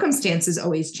the circumstances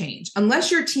always change.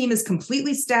 Unless your team is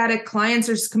completely static, clients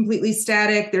are completely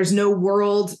static, there's no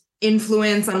world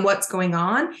influence on what's going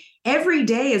on. Every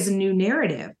day is a new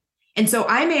narrative. And so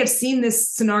I may have seen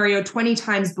this scenario 20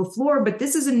 times before, but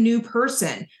this is a new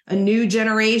person, a new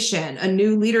generation, a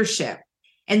new leadership.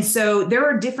 And so there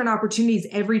are different opportunities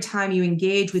every time you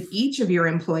engage with each of your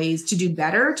employees to do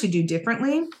better, to do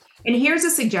differently. And here's a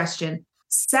suggestion: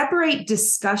 separate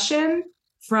discussion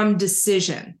from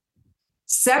decision.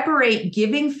 Separate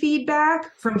giving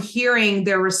feedback from hearing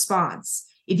their response.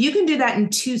 If you can do that in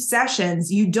 2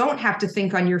 sessions, you don't have to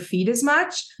think on your feet as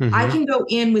much. I can go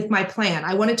in with my plan.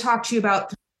 I want to talk to you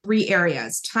about 3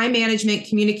 areas: time management,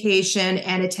 communication,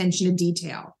 and attention to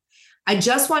detail. I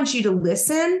just want you to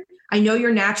listen. I know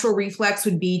your natural reflex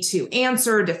would be to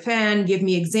answer, defend, give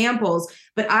me examples,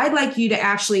 but I'd like you to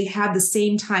actually have the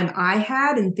same time I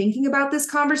had in thinking about this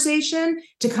conversation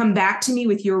to come back to me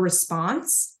with your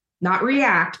response, not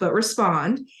react, but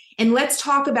respond. And let's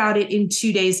talk about it in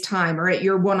 2 days' time, or at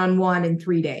your one-on-one in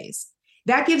 3 days.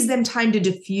 That gives them time to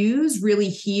diffuse, really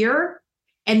hear,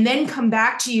 and then come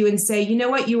back to you and say, you know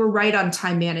what, you were right on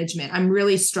time management. I'm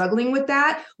really struggling with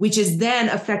that, which is then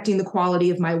affecting the quality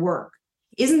of my work.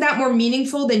 Isn't that more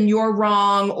meaningful than you're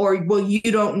wrong, or, well, you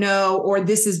don't know, or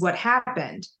this is what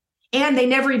happened? And they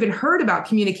never even heard about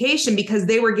communication because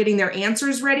they were getting their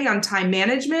answers ready on time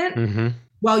management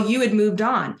while you had moved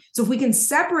on. So if we can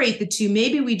separate the two,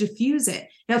 maybe we diffuse it.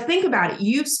 Now think about it.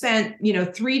 You've spent,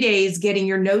 3 days getting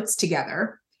your notes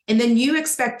together, and then you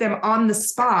expect them on the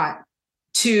spot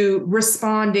to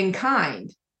respond in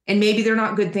kind. And maybe they're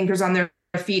not good thinkers on their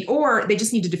feet, or they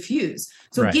just need to diffuse.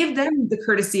 So give them the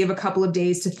courtesy of a couple of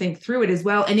days to think through it as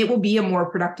well. And it will be a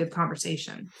more productive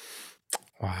conversation.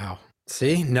 Wow.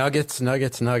 See, nuggets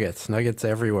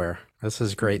everywhere. This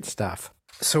is great stuff.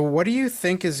 So what do you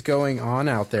think is going on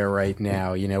out there right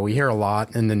now? We hear a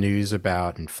lot in the news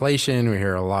about inflation. We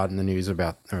hear a lot in the news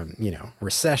about,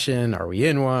 recession. Are we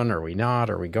in one? Are we not?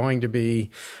 Are we going to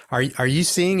be? Are you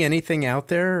seeing anything out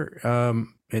there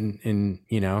in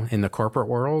the corporate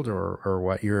world, or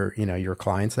what your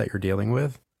clients that you're dealing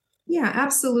with? Yeah,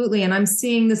 absolutely. And I'm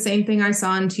seeing the same thing I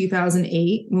saw in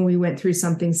 2008 when we went through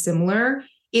something similar.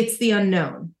 It's the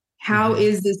unknown. How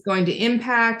is this going to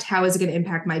impact? How is it going to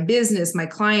impact my business, my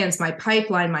clients, my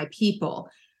pipeline, my people?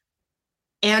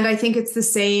 And I think it's the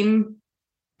same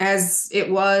as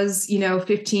it was,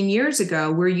 15 years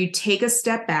ago, where you take a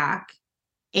step back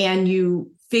and you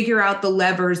figure out the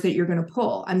levers that you're going to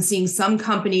pull. I'm seeing some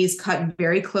companies cut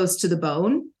very close to the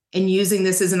bone and using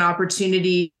this as an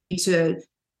opportunity to,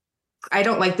 I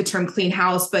don't like the term clean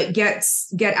house, but get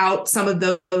out some of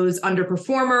those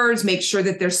underperformers, make sure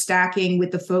that they're stacking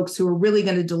with the folks who are really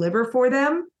going to deliver for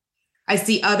them. I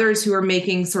see others who are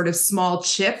making sort of small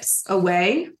chips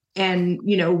away and,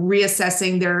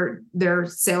 reassessing their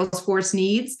sales force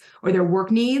needs or their work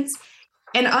needs.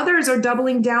 And others are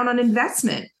doubling down on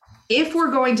investment. If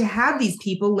we're going to have these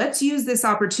people, let's use this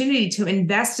opportunity to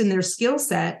invest in their skill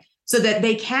set so that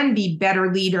they can be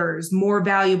better leaders, more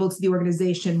valuable to the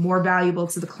organization, more valuable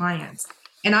to the clients.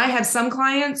 And I have some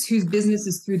clients whose business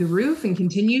is through the roof and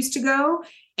continues to go,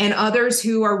 and others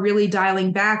who are really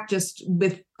dialing back, just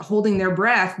with holding their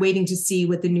breath, waiting to see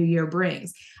what the new year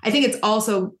brings. I think it's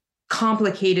also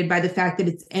complicated by the fact that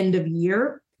it's end of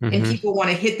year and people want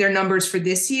to hit their numbers for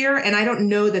this year. And I don't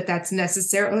know that that's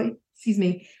necessarily,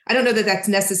 I don't know that that's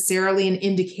necessarily an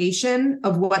indication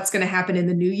of what's going to happen in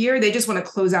the new year. They just want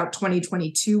to close out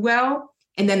 2022 well,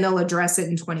 and then they'll address it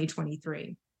in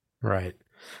 2023. Right.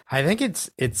 I think it's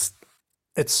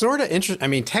It's sort of interesting. I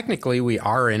mean, technically, we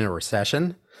are in a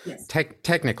recession, Yes.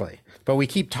 technically, but we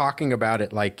keep talking about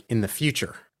it like in the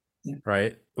future, Yeah.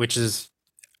 right? Which is,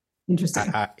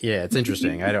 Interesting. yeah, it's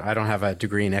interesting. I don't have a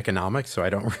degree in economics, so I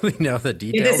don't really know the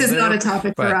Yeah, this details is not there. a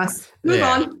topic for But us. Move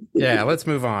yeah, on. yeah, let's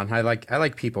move on. I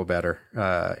like people better.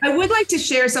 I would like to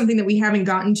share something that we haven't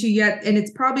gotten to yet, and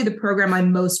it's probably the program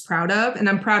I'm most proud of, and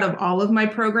I'm proud of all of my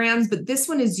programs, but this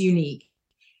one is unique.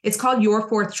 It's called Your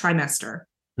Fourth Trimester.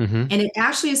 Mm-hmm. And it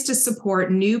actually is to support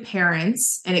new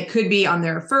parents. And it could be on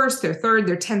their first, their third,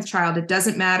 their 10th child. It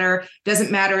doesn't matter. It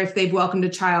doesn't matter if they've welcomed a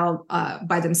child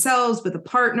by themselves with a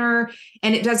partner.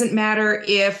 And it doesn't matter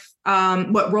if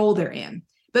what role they're in.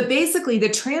 But basically, the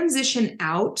transition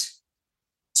out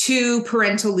to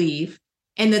parental leave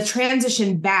and the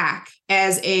transition back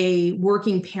as a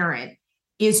working parent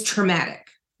is traumatic.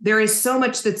 There is so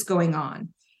much that's going on.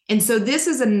 And so this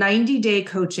is a 90-day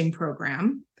coaching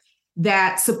program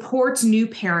that supports new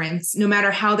parents no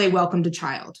matter how they welcomed a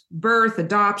child, birth,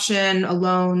 adoption,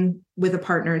 alone, with a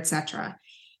partner, etc.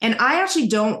 And I actually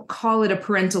don't call it a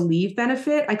parental leave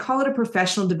benefit. I call it a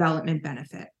professional development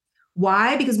benefit.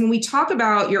 Why? Because when we talk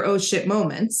about your oh shit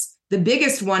moments, the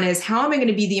biggest one is, how am I going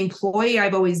to be the employee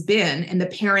I've always been and the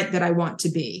parent that I want to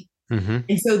be? Mm-hmm.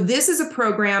 And so this is a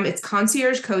program, it's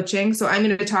concierge coaching. So I'm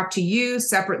going to talk to you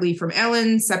separately from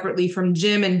Ellen, separately from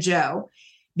Jim and Joe,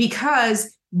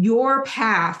 because your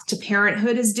path to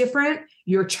parenthood is different.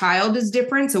 Your child is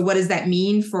different. So what does that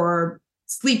mean for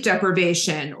sleep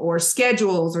deprivation or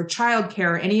schedules or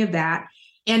childcare, any of that?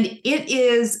 And it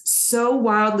is so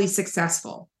wildly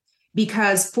successful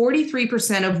because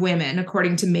 43% of women,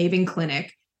 according to Maven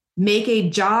Clinic, make a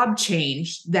job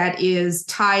change that is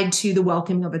tied to the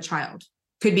welcoming of a child.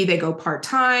 Could be they go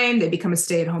part-time, they become a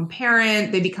stay-at-home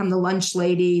parent, they become the lunch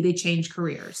lady, they change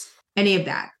careers, any of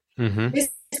that. Mm-hmm. This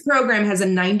program has a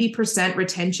 90%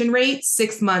 retention rate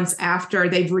 6 months after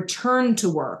they've returned to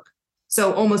work.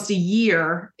 So almost a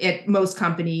year at most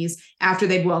companies after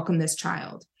they've welcomed this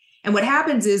child. And what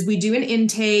happens is we do an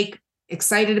intake,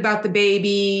 excited about the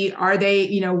baby. Are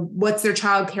they, what's their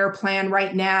child care plan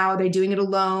right now? Are they doing it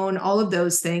alone? All of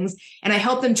those things. And I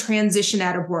help them transition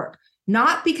out of work,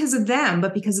 not because of them,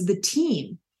 but because of the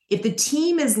team. If the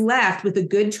team is left with a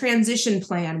good transition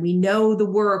plan, we know the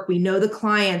work, we know the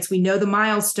clients, we know the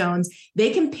milestones,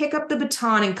 they can pick up the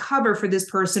baton and cover for this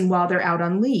person while they're out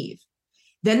on leave.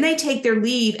 Then they take their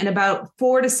leave, and about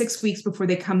 4 to 6 weeks before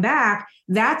they come back,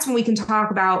 that's when we can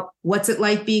talk about what's it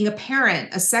like being a parent,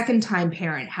 a second-time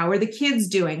parent. How are the kids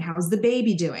doing? How's the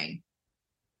baby doing?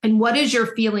 And what is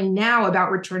your feeling now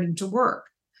about returning to work?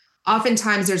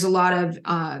 Oftentimes there's a lot of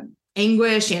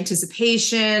anguish,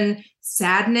 anticipation,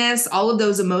 sadness, all of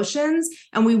those emotions.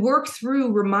 And we work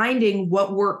through reminding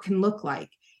what work can look like.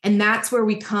 And that's where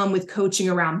we come with coaching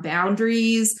around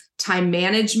boundaries, time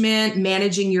management,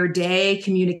 managing your day,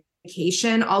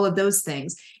 communication, all of those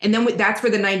things. And then that's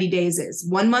where the 90 days is,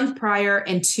 1 month prior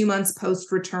and 2 months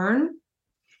post return.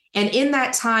 And in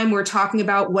that time, we're talking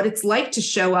about what it's like to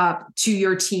show up to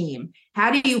your team. How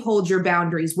do you hold your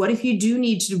boundaries? What if you do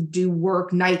need to do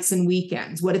work nights and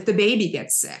weekends? What if the baby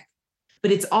gets sick?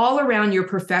 But it's all around your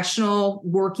professional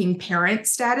working parent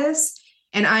status.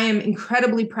 And I am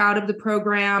incredibly proud of the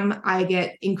program. I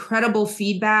get incredible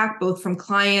feedback, both from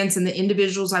clients and the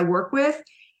individuals I work with.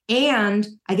 And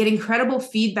I get incredible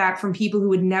feedback from people who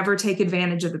would never take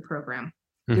advantage of the program.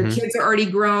 Mm-hmm. Their kids are already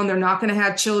grown. They're not going to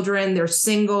have children. They're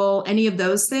single, any of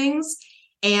those things.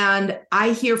 And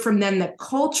I hear from them that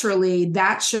culturally,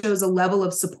 that shows a level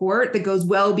of support that goes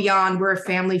well beyond we're a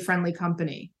family-friendly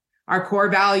company. Our core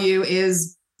value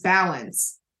is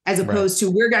balance, as opposed to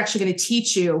we're actually going to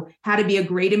teach you how to be a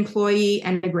great employee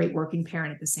and a great working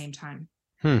parent at the same time.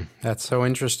 That's so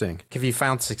interesting. Have you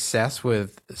found success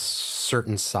with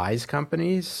certain size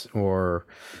companies, or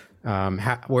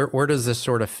where does this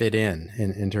sort of fit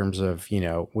in terms of,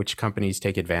 which companies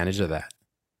take advantage of that?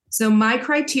 So my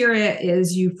criteria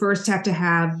is you first have to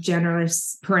have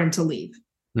generous parental leave.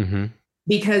 Mm-hmm.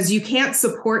 Because you can't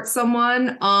support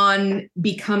someone on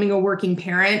becoming a working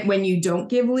parent when you don't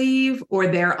give leave or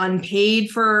they're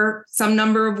unpaid for some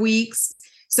number of weeks.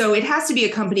 So it has to be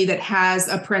a company that has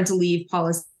a parental leave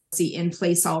policy in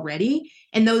place already.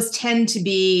 And those tend to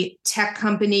be tech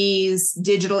companies,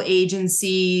 digital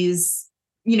agencies,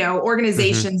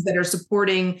 organizations that are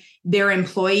supporting their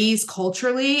employees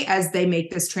culturally as they make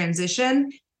this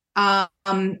transition.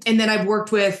 And then I've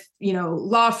worked with,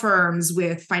 law firms,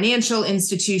 with financial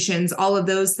institutions, all of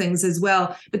those things as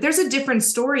well. But there's a different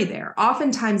story there.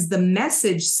 Oftentimes the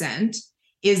message sent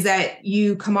is that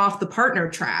you come off the partner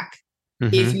track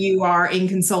if you are in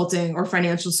consulting or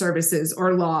financial services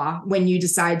or law when you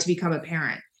decide to become a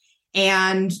parent.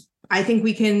 And I think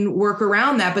we can work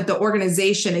around that. But the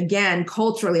organization, again,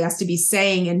 culturally has to be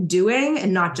saying and doing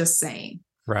and not just saying.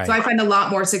 Right. So I find a lot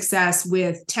more success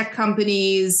with tech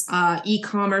companies,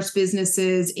 e-commerce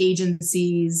businesses,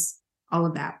 agencies, all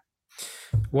of that.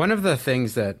 One of the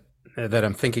things that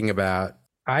I'm thinking about,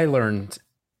 I learned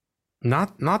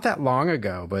not that long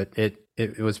ago, but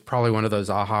it was probably one of those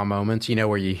aha moments,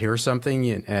 where you hear something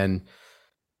and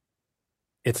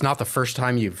it's not the first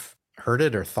time you've heard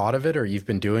it or thought of it or you've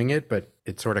been doing it, but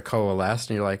it sort of coalesced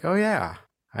and you're like, oh yeah,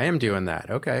 I am doing that.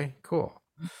 Okay, cool.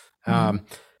 Mm-hmm.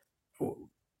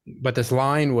 But this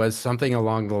line was something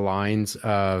along the lines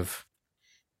of,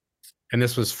 and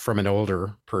this was from an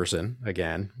older person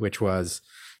again, which was,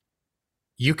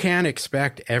 you can't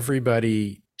expect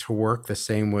everybody to work the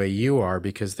same way you are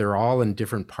because they're all in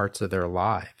different parts of their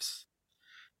lives.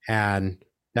 And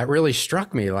that really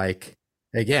struck me, like,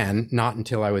 again, not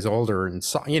until I was older and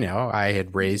saw, I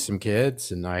had raised some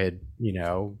kids and I had,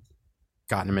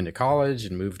 gotten them into college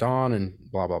and moved on and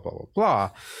blah, blah, blah, blah,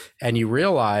 blah. And you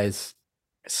realize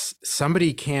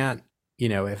somebody can't,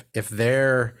 if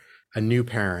they're a new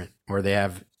parent or they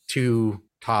have 2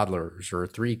 toddlers or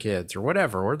 3 kids or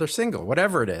whatever, or they're single,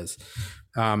 whatever it is,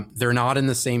 they're not in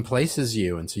the same place as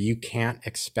you. And so you can't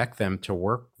expect them to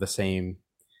work the same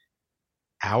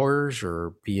hours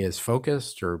or be as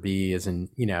focused or be as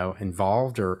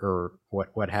involved or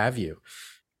what have you.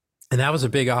 And that was a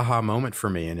big aha moment for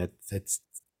me. And it's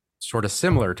sort of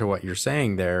similar to what you're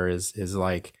saying there is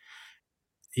like,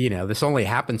 this only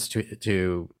happens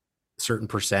to a certain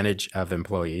percentage of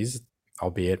employees,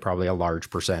 albeit probably a large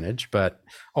percentage, but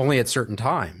only at certain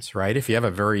times, right? If you have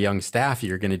a very young staff,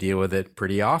 you're going to deal with it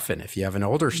pretty often. If you have an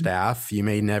older staff, you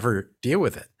may never deal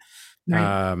with it.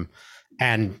 Right.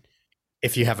 And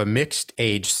if you have a mixed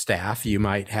age staff, you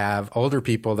might have older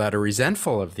people that are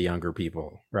resentful of the younger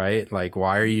people, right? Like,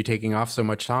 why are you taking off so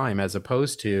much time? As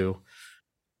opposed to,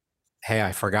 hey,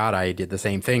 I forgot I did the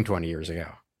same thing 20 years ago.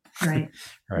 Right.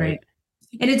 Right.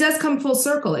 And it does come full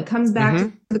circle. It comes back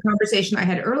to the conversation I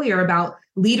had earlier about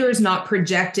leaders not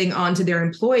projecting onto their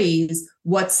employees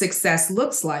what success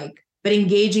looks like, but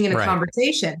engaging in a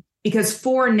conversation. Because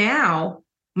for now,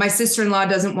 my sister-in-law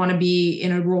doesn't want to be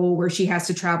in a role where she has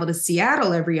to travel to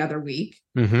Seattle every other week.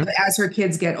 But as her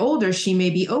kids get older, she may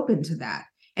be open to that.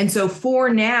 And so for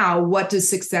now, what does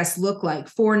success look like?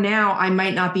 For now, I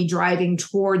might not be driving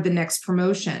toward the next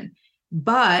promotion,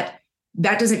 but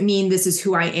that doesn't mean this is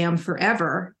who I am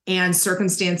forever. And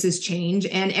circumstances change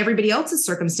and everybody else's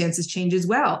circumstances change as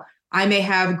well. I may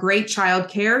have great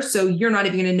childcare, so you're not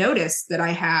even going to notice that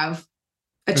I have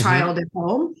a child at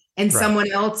home, and someone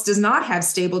else does not have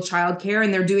stable childcare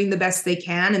and they're doing the best they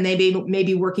can. And they may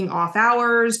be working off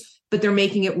hours, but they're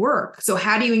making it work. So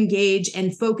how do you engage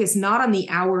and focus not on the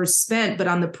hours spent, but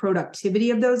on the productivity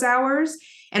of those hours?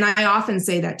 And I often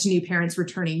say that to new parents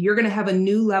returning, you're going to have a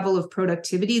new level of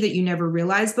productivity that you never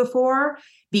realized before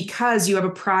because you have a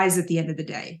prize at the end of the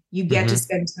day. You get to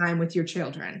spend time with your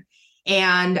children.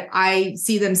 And I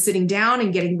see them sitting down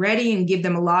and getting ready and give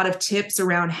them a lot of tips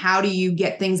around how do you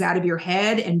get things out of your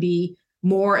head and be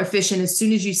more efficient as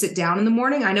soon as you sit down in the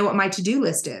morning. I know what my to-do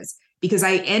list is because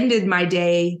I ended my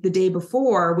day the day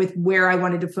before with where I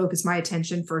wanted to focus my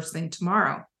attention first thing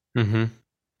tomorrow.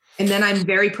 And then I'm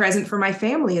very present for my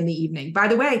family in the evening. By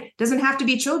the way, it doesn't have to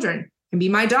be children. It can be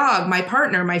my dog, my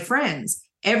partner, my friends.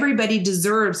 Everybody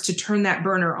deserves to turn that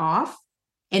burner off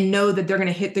and know that they're going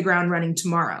to hit the ground running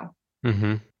tomorrow.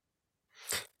 And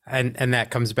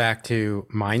that comes back to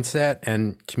mindset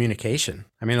and communication.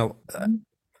 I mean,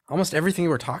 almost everything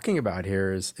we're talking about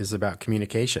here is about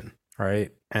communication,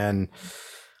 right? And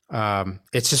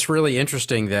it's just really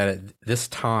interesting that at this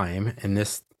time in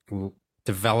this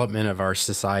development of our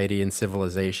society and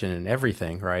civilization and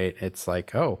everything, right? It's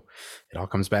like, oh, it all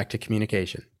comes back to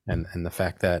communication and the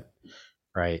fact that,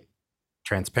 right,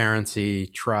 transparency,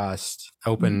 trust,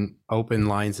 open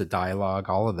lines of dialogue,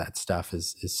 all of that stuff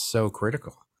is so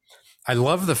critical. I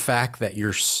love the fact that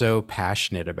you're so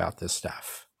passionate about this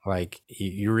stuff. Like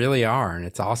you really are. And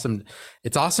it's awesome.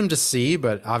 It's awesome to see,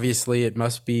 but obviously it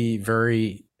must be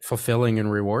very fulfilling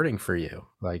and rewarding for you.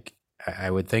 Like I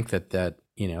would think that,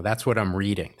 that's what I'm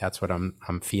reading. That's what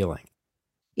I'm feeling.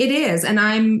 It is. And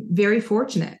I'm very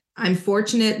fortunate. I'm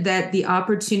fortunate that the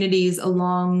opportunities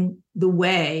along the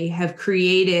way have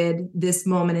created this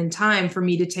moment in time for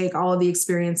me to take all of the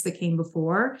experience that came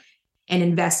before and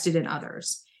invest it in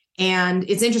others. And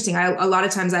it's interesting. A lot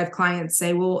of times I have clients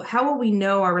say, well, how will we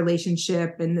know our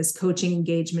relationship and this coaching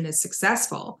engagement is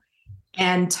successful?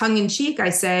 And tongue in cheek, I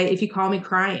say, if you call me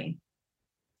crying,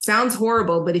 sounds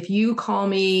horrible, but if you call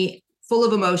me full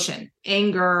of emotion,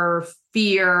 anger,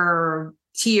 fear,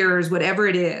 tears, whatever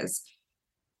it is,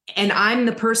 and I'm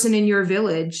the person in your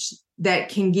village that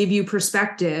can give you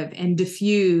perspective and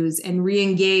diffuse and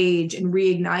re-engage and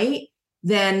reignite,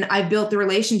 then I've built the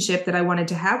relationship that I wanted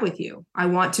to have with you. I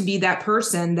want to be that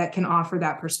person that can offer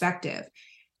that perspective.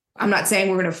 I'm not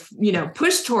saying we're going to,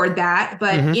 push toward that,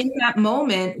 but in that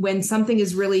moment when something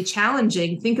is really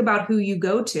challenging, think about who you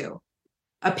go to: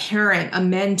 a parent, a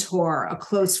mentor, a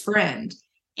close friend.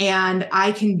 And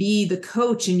I can be the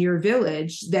coach in your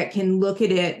village that can look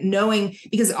at it knowing,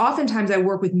 because oftentimes I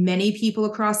work with many people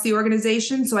across the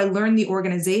organization. So I learn the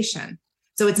organization.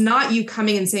 So it's not you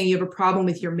coming and saying you have a problem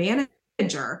with your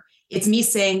manager. It's me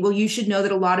saying, well, you should know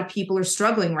that a lot of people are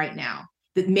struggling right now,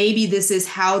 that maybe this is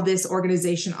how this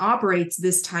organization operates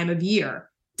this time of year.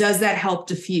 Does that help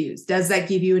diffuse? Does that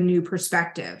give you a new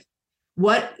perspective?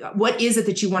 What is it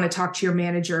that you want to talk to your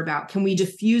manager about? Can we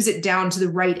diffuse it down to the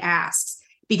right asks?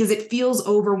 Because it feels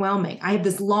overwhelming. I have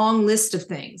this long list of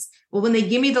things. Well, when they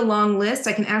give me the long list,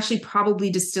 I can actually probably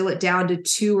distill it down to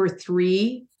 2 or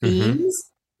 3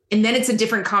 themes. And then it's a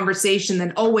different conversation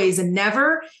than always and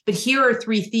never. But here are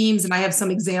 3 themes, and I have some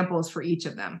examples for each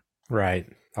of them. Right.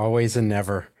 Always and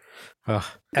never.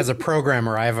 As a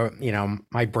programmer, I have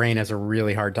my brain has a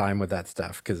really hard time with that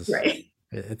stuff because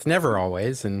it's never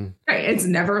always. And it's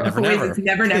never always. Never. It's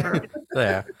never, never.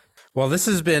 Yeah. Well, this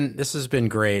has been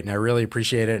great, and I really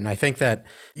appreciate it. And I think that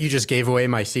you just gave away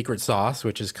my secret sauce,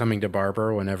 which is coming to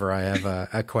Barbara whenever I have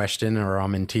a question or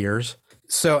I'm in tears.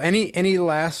 So any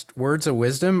last words of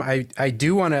wisdom? I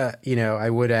do want to, I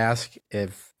would ask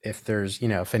if there's,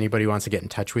 if anybody wants to get in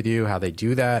touch with you, how they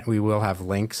do that. We will have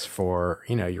links for,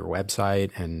 your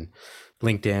website and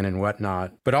LinkedIn and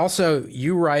whatnot. But also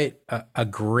you write a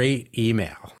great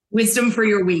email. Wisdom for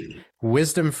your week.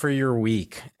 Wisdom for your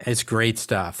week. It's great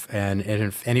stuff. And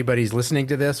if anybody's listening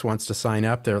to this wants to sign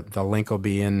up, the link will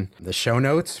be in the show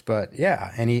notes. But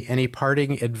yeah, any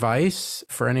parting advice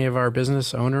for any of our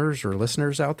business owners or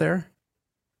listeners out there?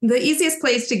 The easiest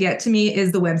place to get to me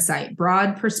is the website,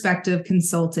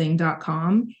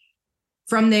 broadperspectiveconsulting.com.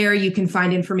 From there, you can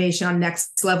find information on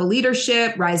Next Level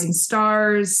Leadership, Rising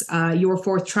Stars, Your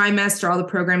Fourth Trimester, all the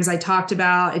programs I talked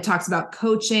about. It talks about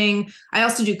coaching. I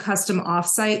also do custom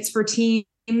offsites for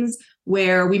teams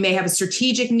where we may have a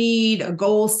strategic need, a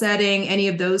goal setting, any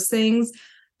of those things.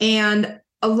 And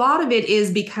a lot of it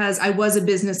is because I was a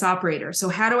business operator. So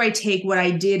how do I take what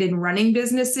I did in running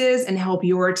businesses and help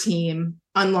your team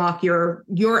unlock your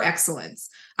excellence?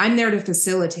 I'm there to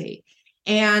facilitate.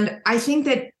 And I think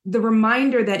that the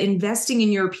reminder that investing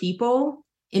in your people,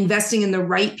 investing in the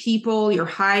right people, your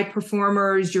high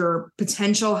performers, your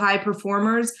potential high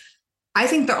performers, I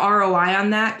think the ROI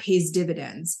on that pays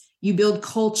dividends. You build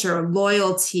culture,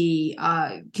 loyalty,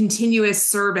 continuous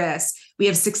service. We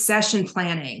have succession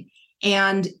planning,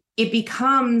 and it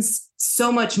becomes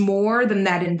so much more than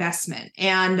that investment.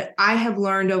 And I have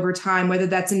learned over time, whether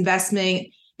that's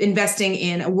investing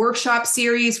in a workshop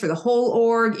series for the whole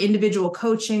org, individual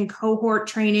coaching, cohort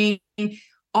training,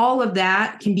 all of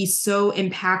that can be so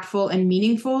impactful and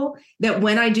meaningful that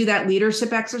when I do that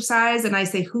leadership exercise and I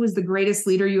say, who is the greatest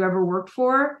leader you ever worked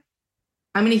for?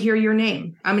 I'm going to hear your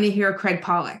name. I'm going to hear Craig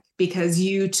Pollock, because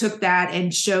you took that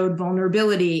and showed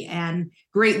vulnerability and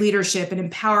great leadership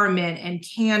and empowerment and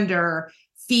candor,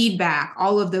 feedback,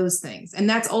 all of those things. And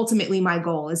that's ultimately my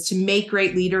goal, is to make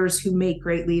great leaders who make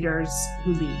great leaders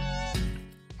who lead.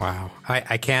 Wow.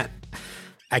 I can't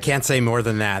say more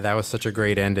than that. That was such a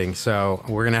great ending. So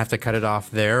we're going to have to cut it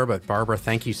off there. But Barbara,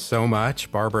 thank you so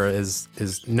much. Barbara is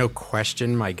no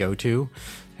question my go-to.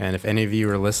 And if any of you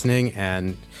are listening,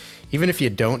 and even if you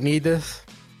don't need this,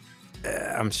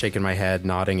 I'm shaking my head,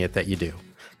 nodding it that you do.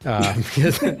 Well,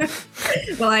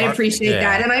 I appreciate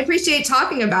that. And I appreciate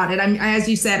talking about it. As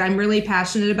you said, I'm really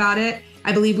passionate about it.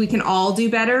 I believe we can all do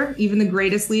better. Even the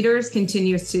greatest leaders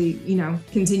continue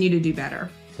to do better.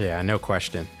 Yeah, no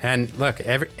question. And look,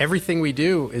 everything we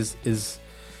do is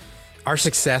our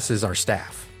success is our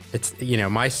staff. It's,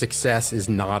 my success is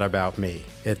not about me.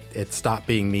 It stopped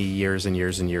being me years and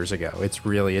years and years ago. It's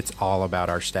all about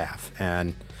our staff.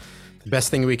 And the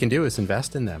best thing we can do is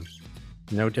invest in them.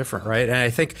 No different, right? And I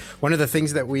think one of the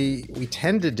things that we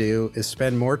tend to do is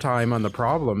spend more time on the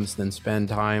problems than spend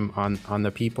time on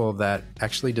the people that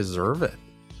actually deserve it,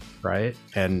 right?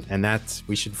 And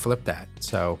we should flip that.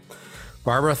 So,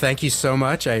 Barbara, thank you so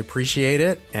much. I appreciate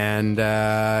it. And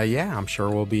I'm sure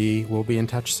we'll be in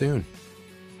touch soon.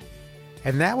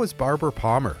 And that was Barbara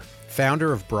Palmer,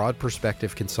 founder of Broad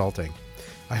Perspective Consulting.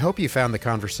 I hope you found the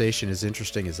conversation as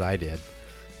interesting as I did.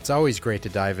 It's always great to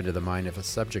dive into the mind of a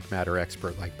subject matter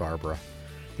expert like Barbara.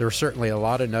 There are certainly a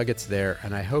lot of nuggets there,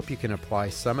 and I hope you can apply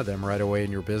some of them right away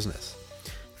in your business.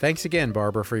 Thanks again,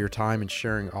 Barbara, for your time and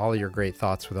sharing all of your great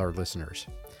thoughts with our listeners.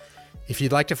 If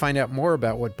you'd like to find out more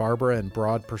about what Barbara and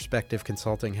Broad Perspective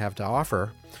Consulting have to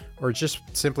offer, or just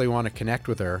simply want to connect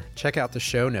with her, check out the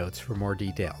show notes for more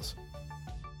details.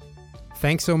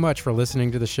 Thanks so much for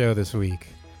listening to the show this week.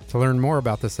 To learn more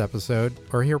about this episode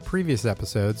or hear previous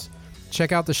episodes,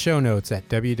 check out the show notes at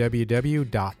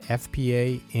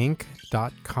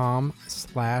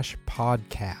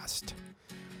www.fpainc.com/podcast.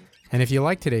 And if you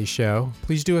like today's show,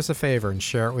 please do us a favor and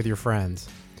share it with your friends.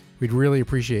 We'd really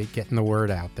appreciate getting the word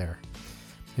out there.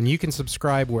 And you can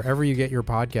subscribe wherever you get your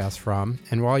podcasts from.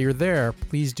 And while you're there,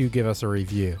 please do give us a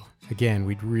review. Again,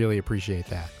 we'd really appreciate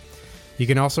that. You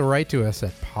can also write to us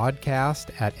at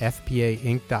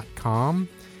podcast@fpainc.com.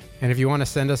 And if you want to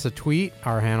send us a tweet,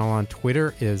 our handle on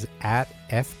Twitter is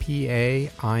 @FPAINC.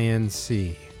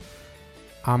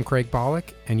 I'm Craig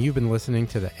Pollock, and you've been listening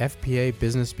to the FPA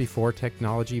Business Before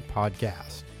Technology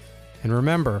podcast. And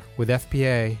remember, with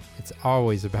FPA, it's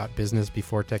always about business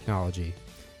before technology.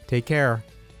 Take care.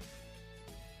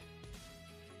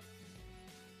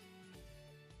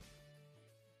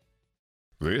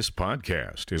 This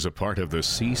podcast is a part of the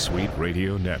C-Suite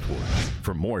Radio Network.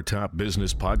 For more top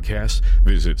business podcasts,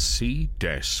 visit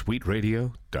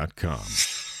c-suiteradio.com.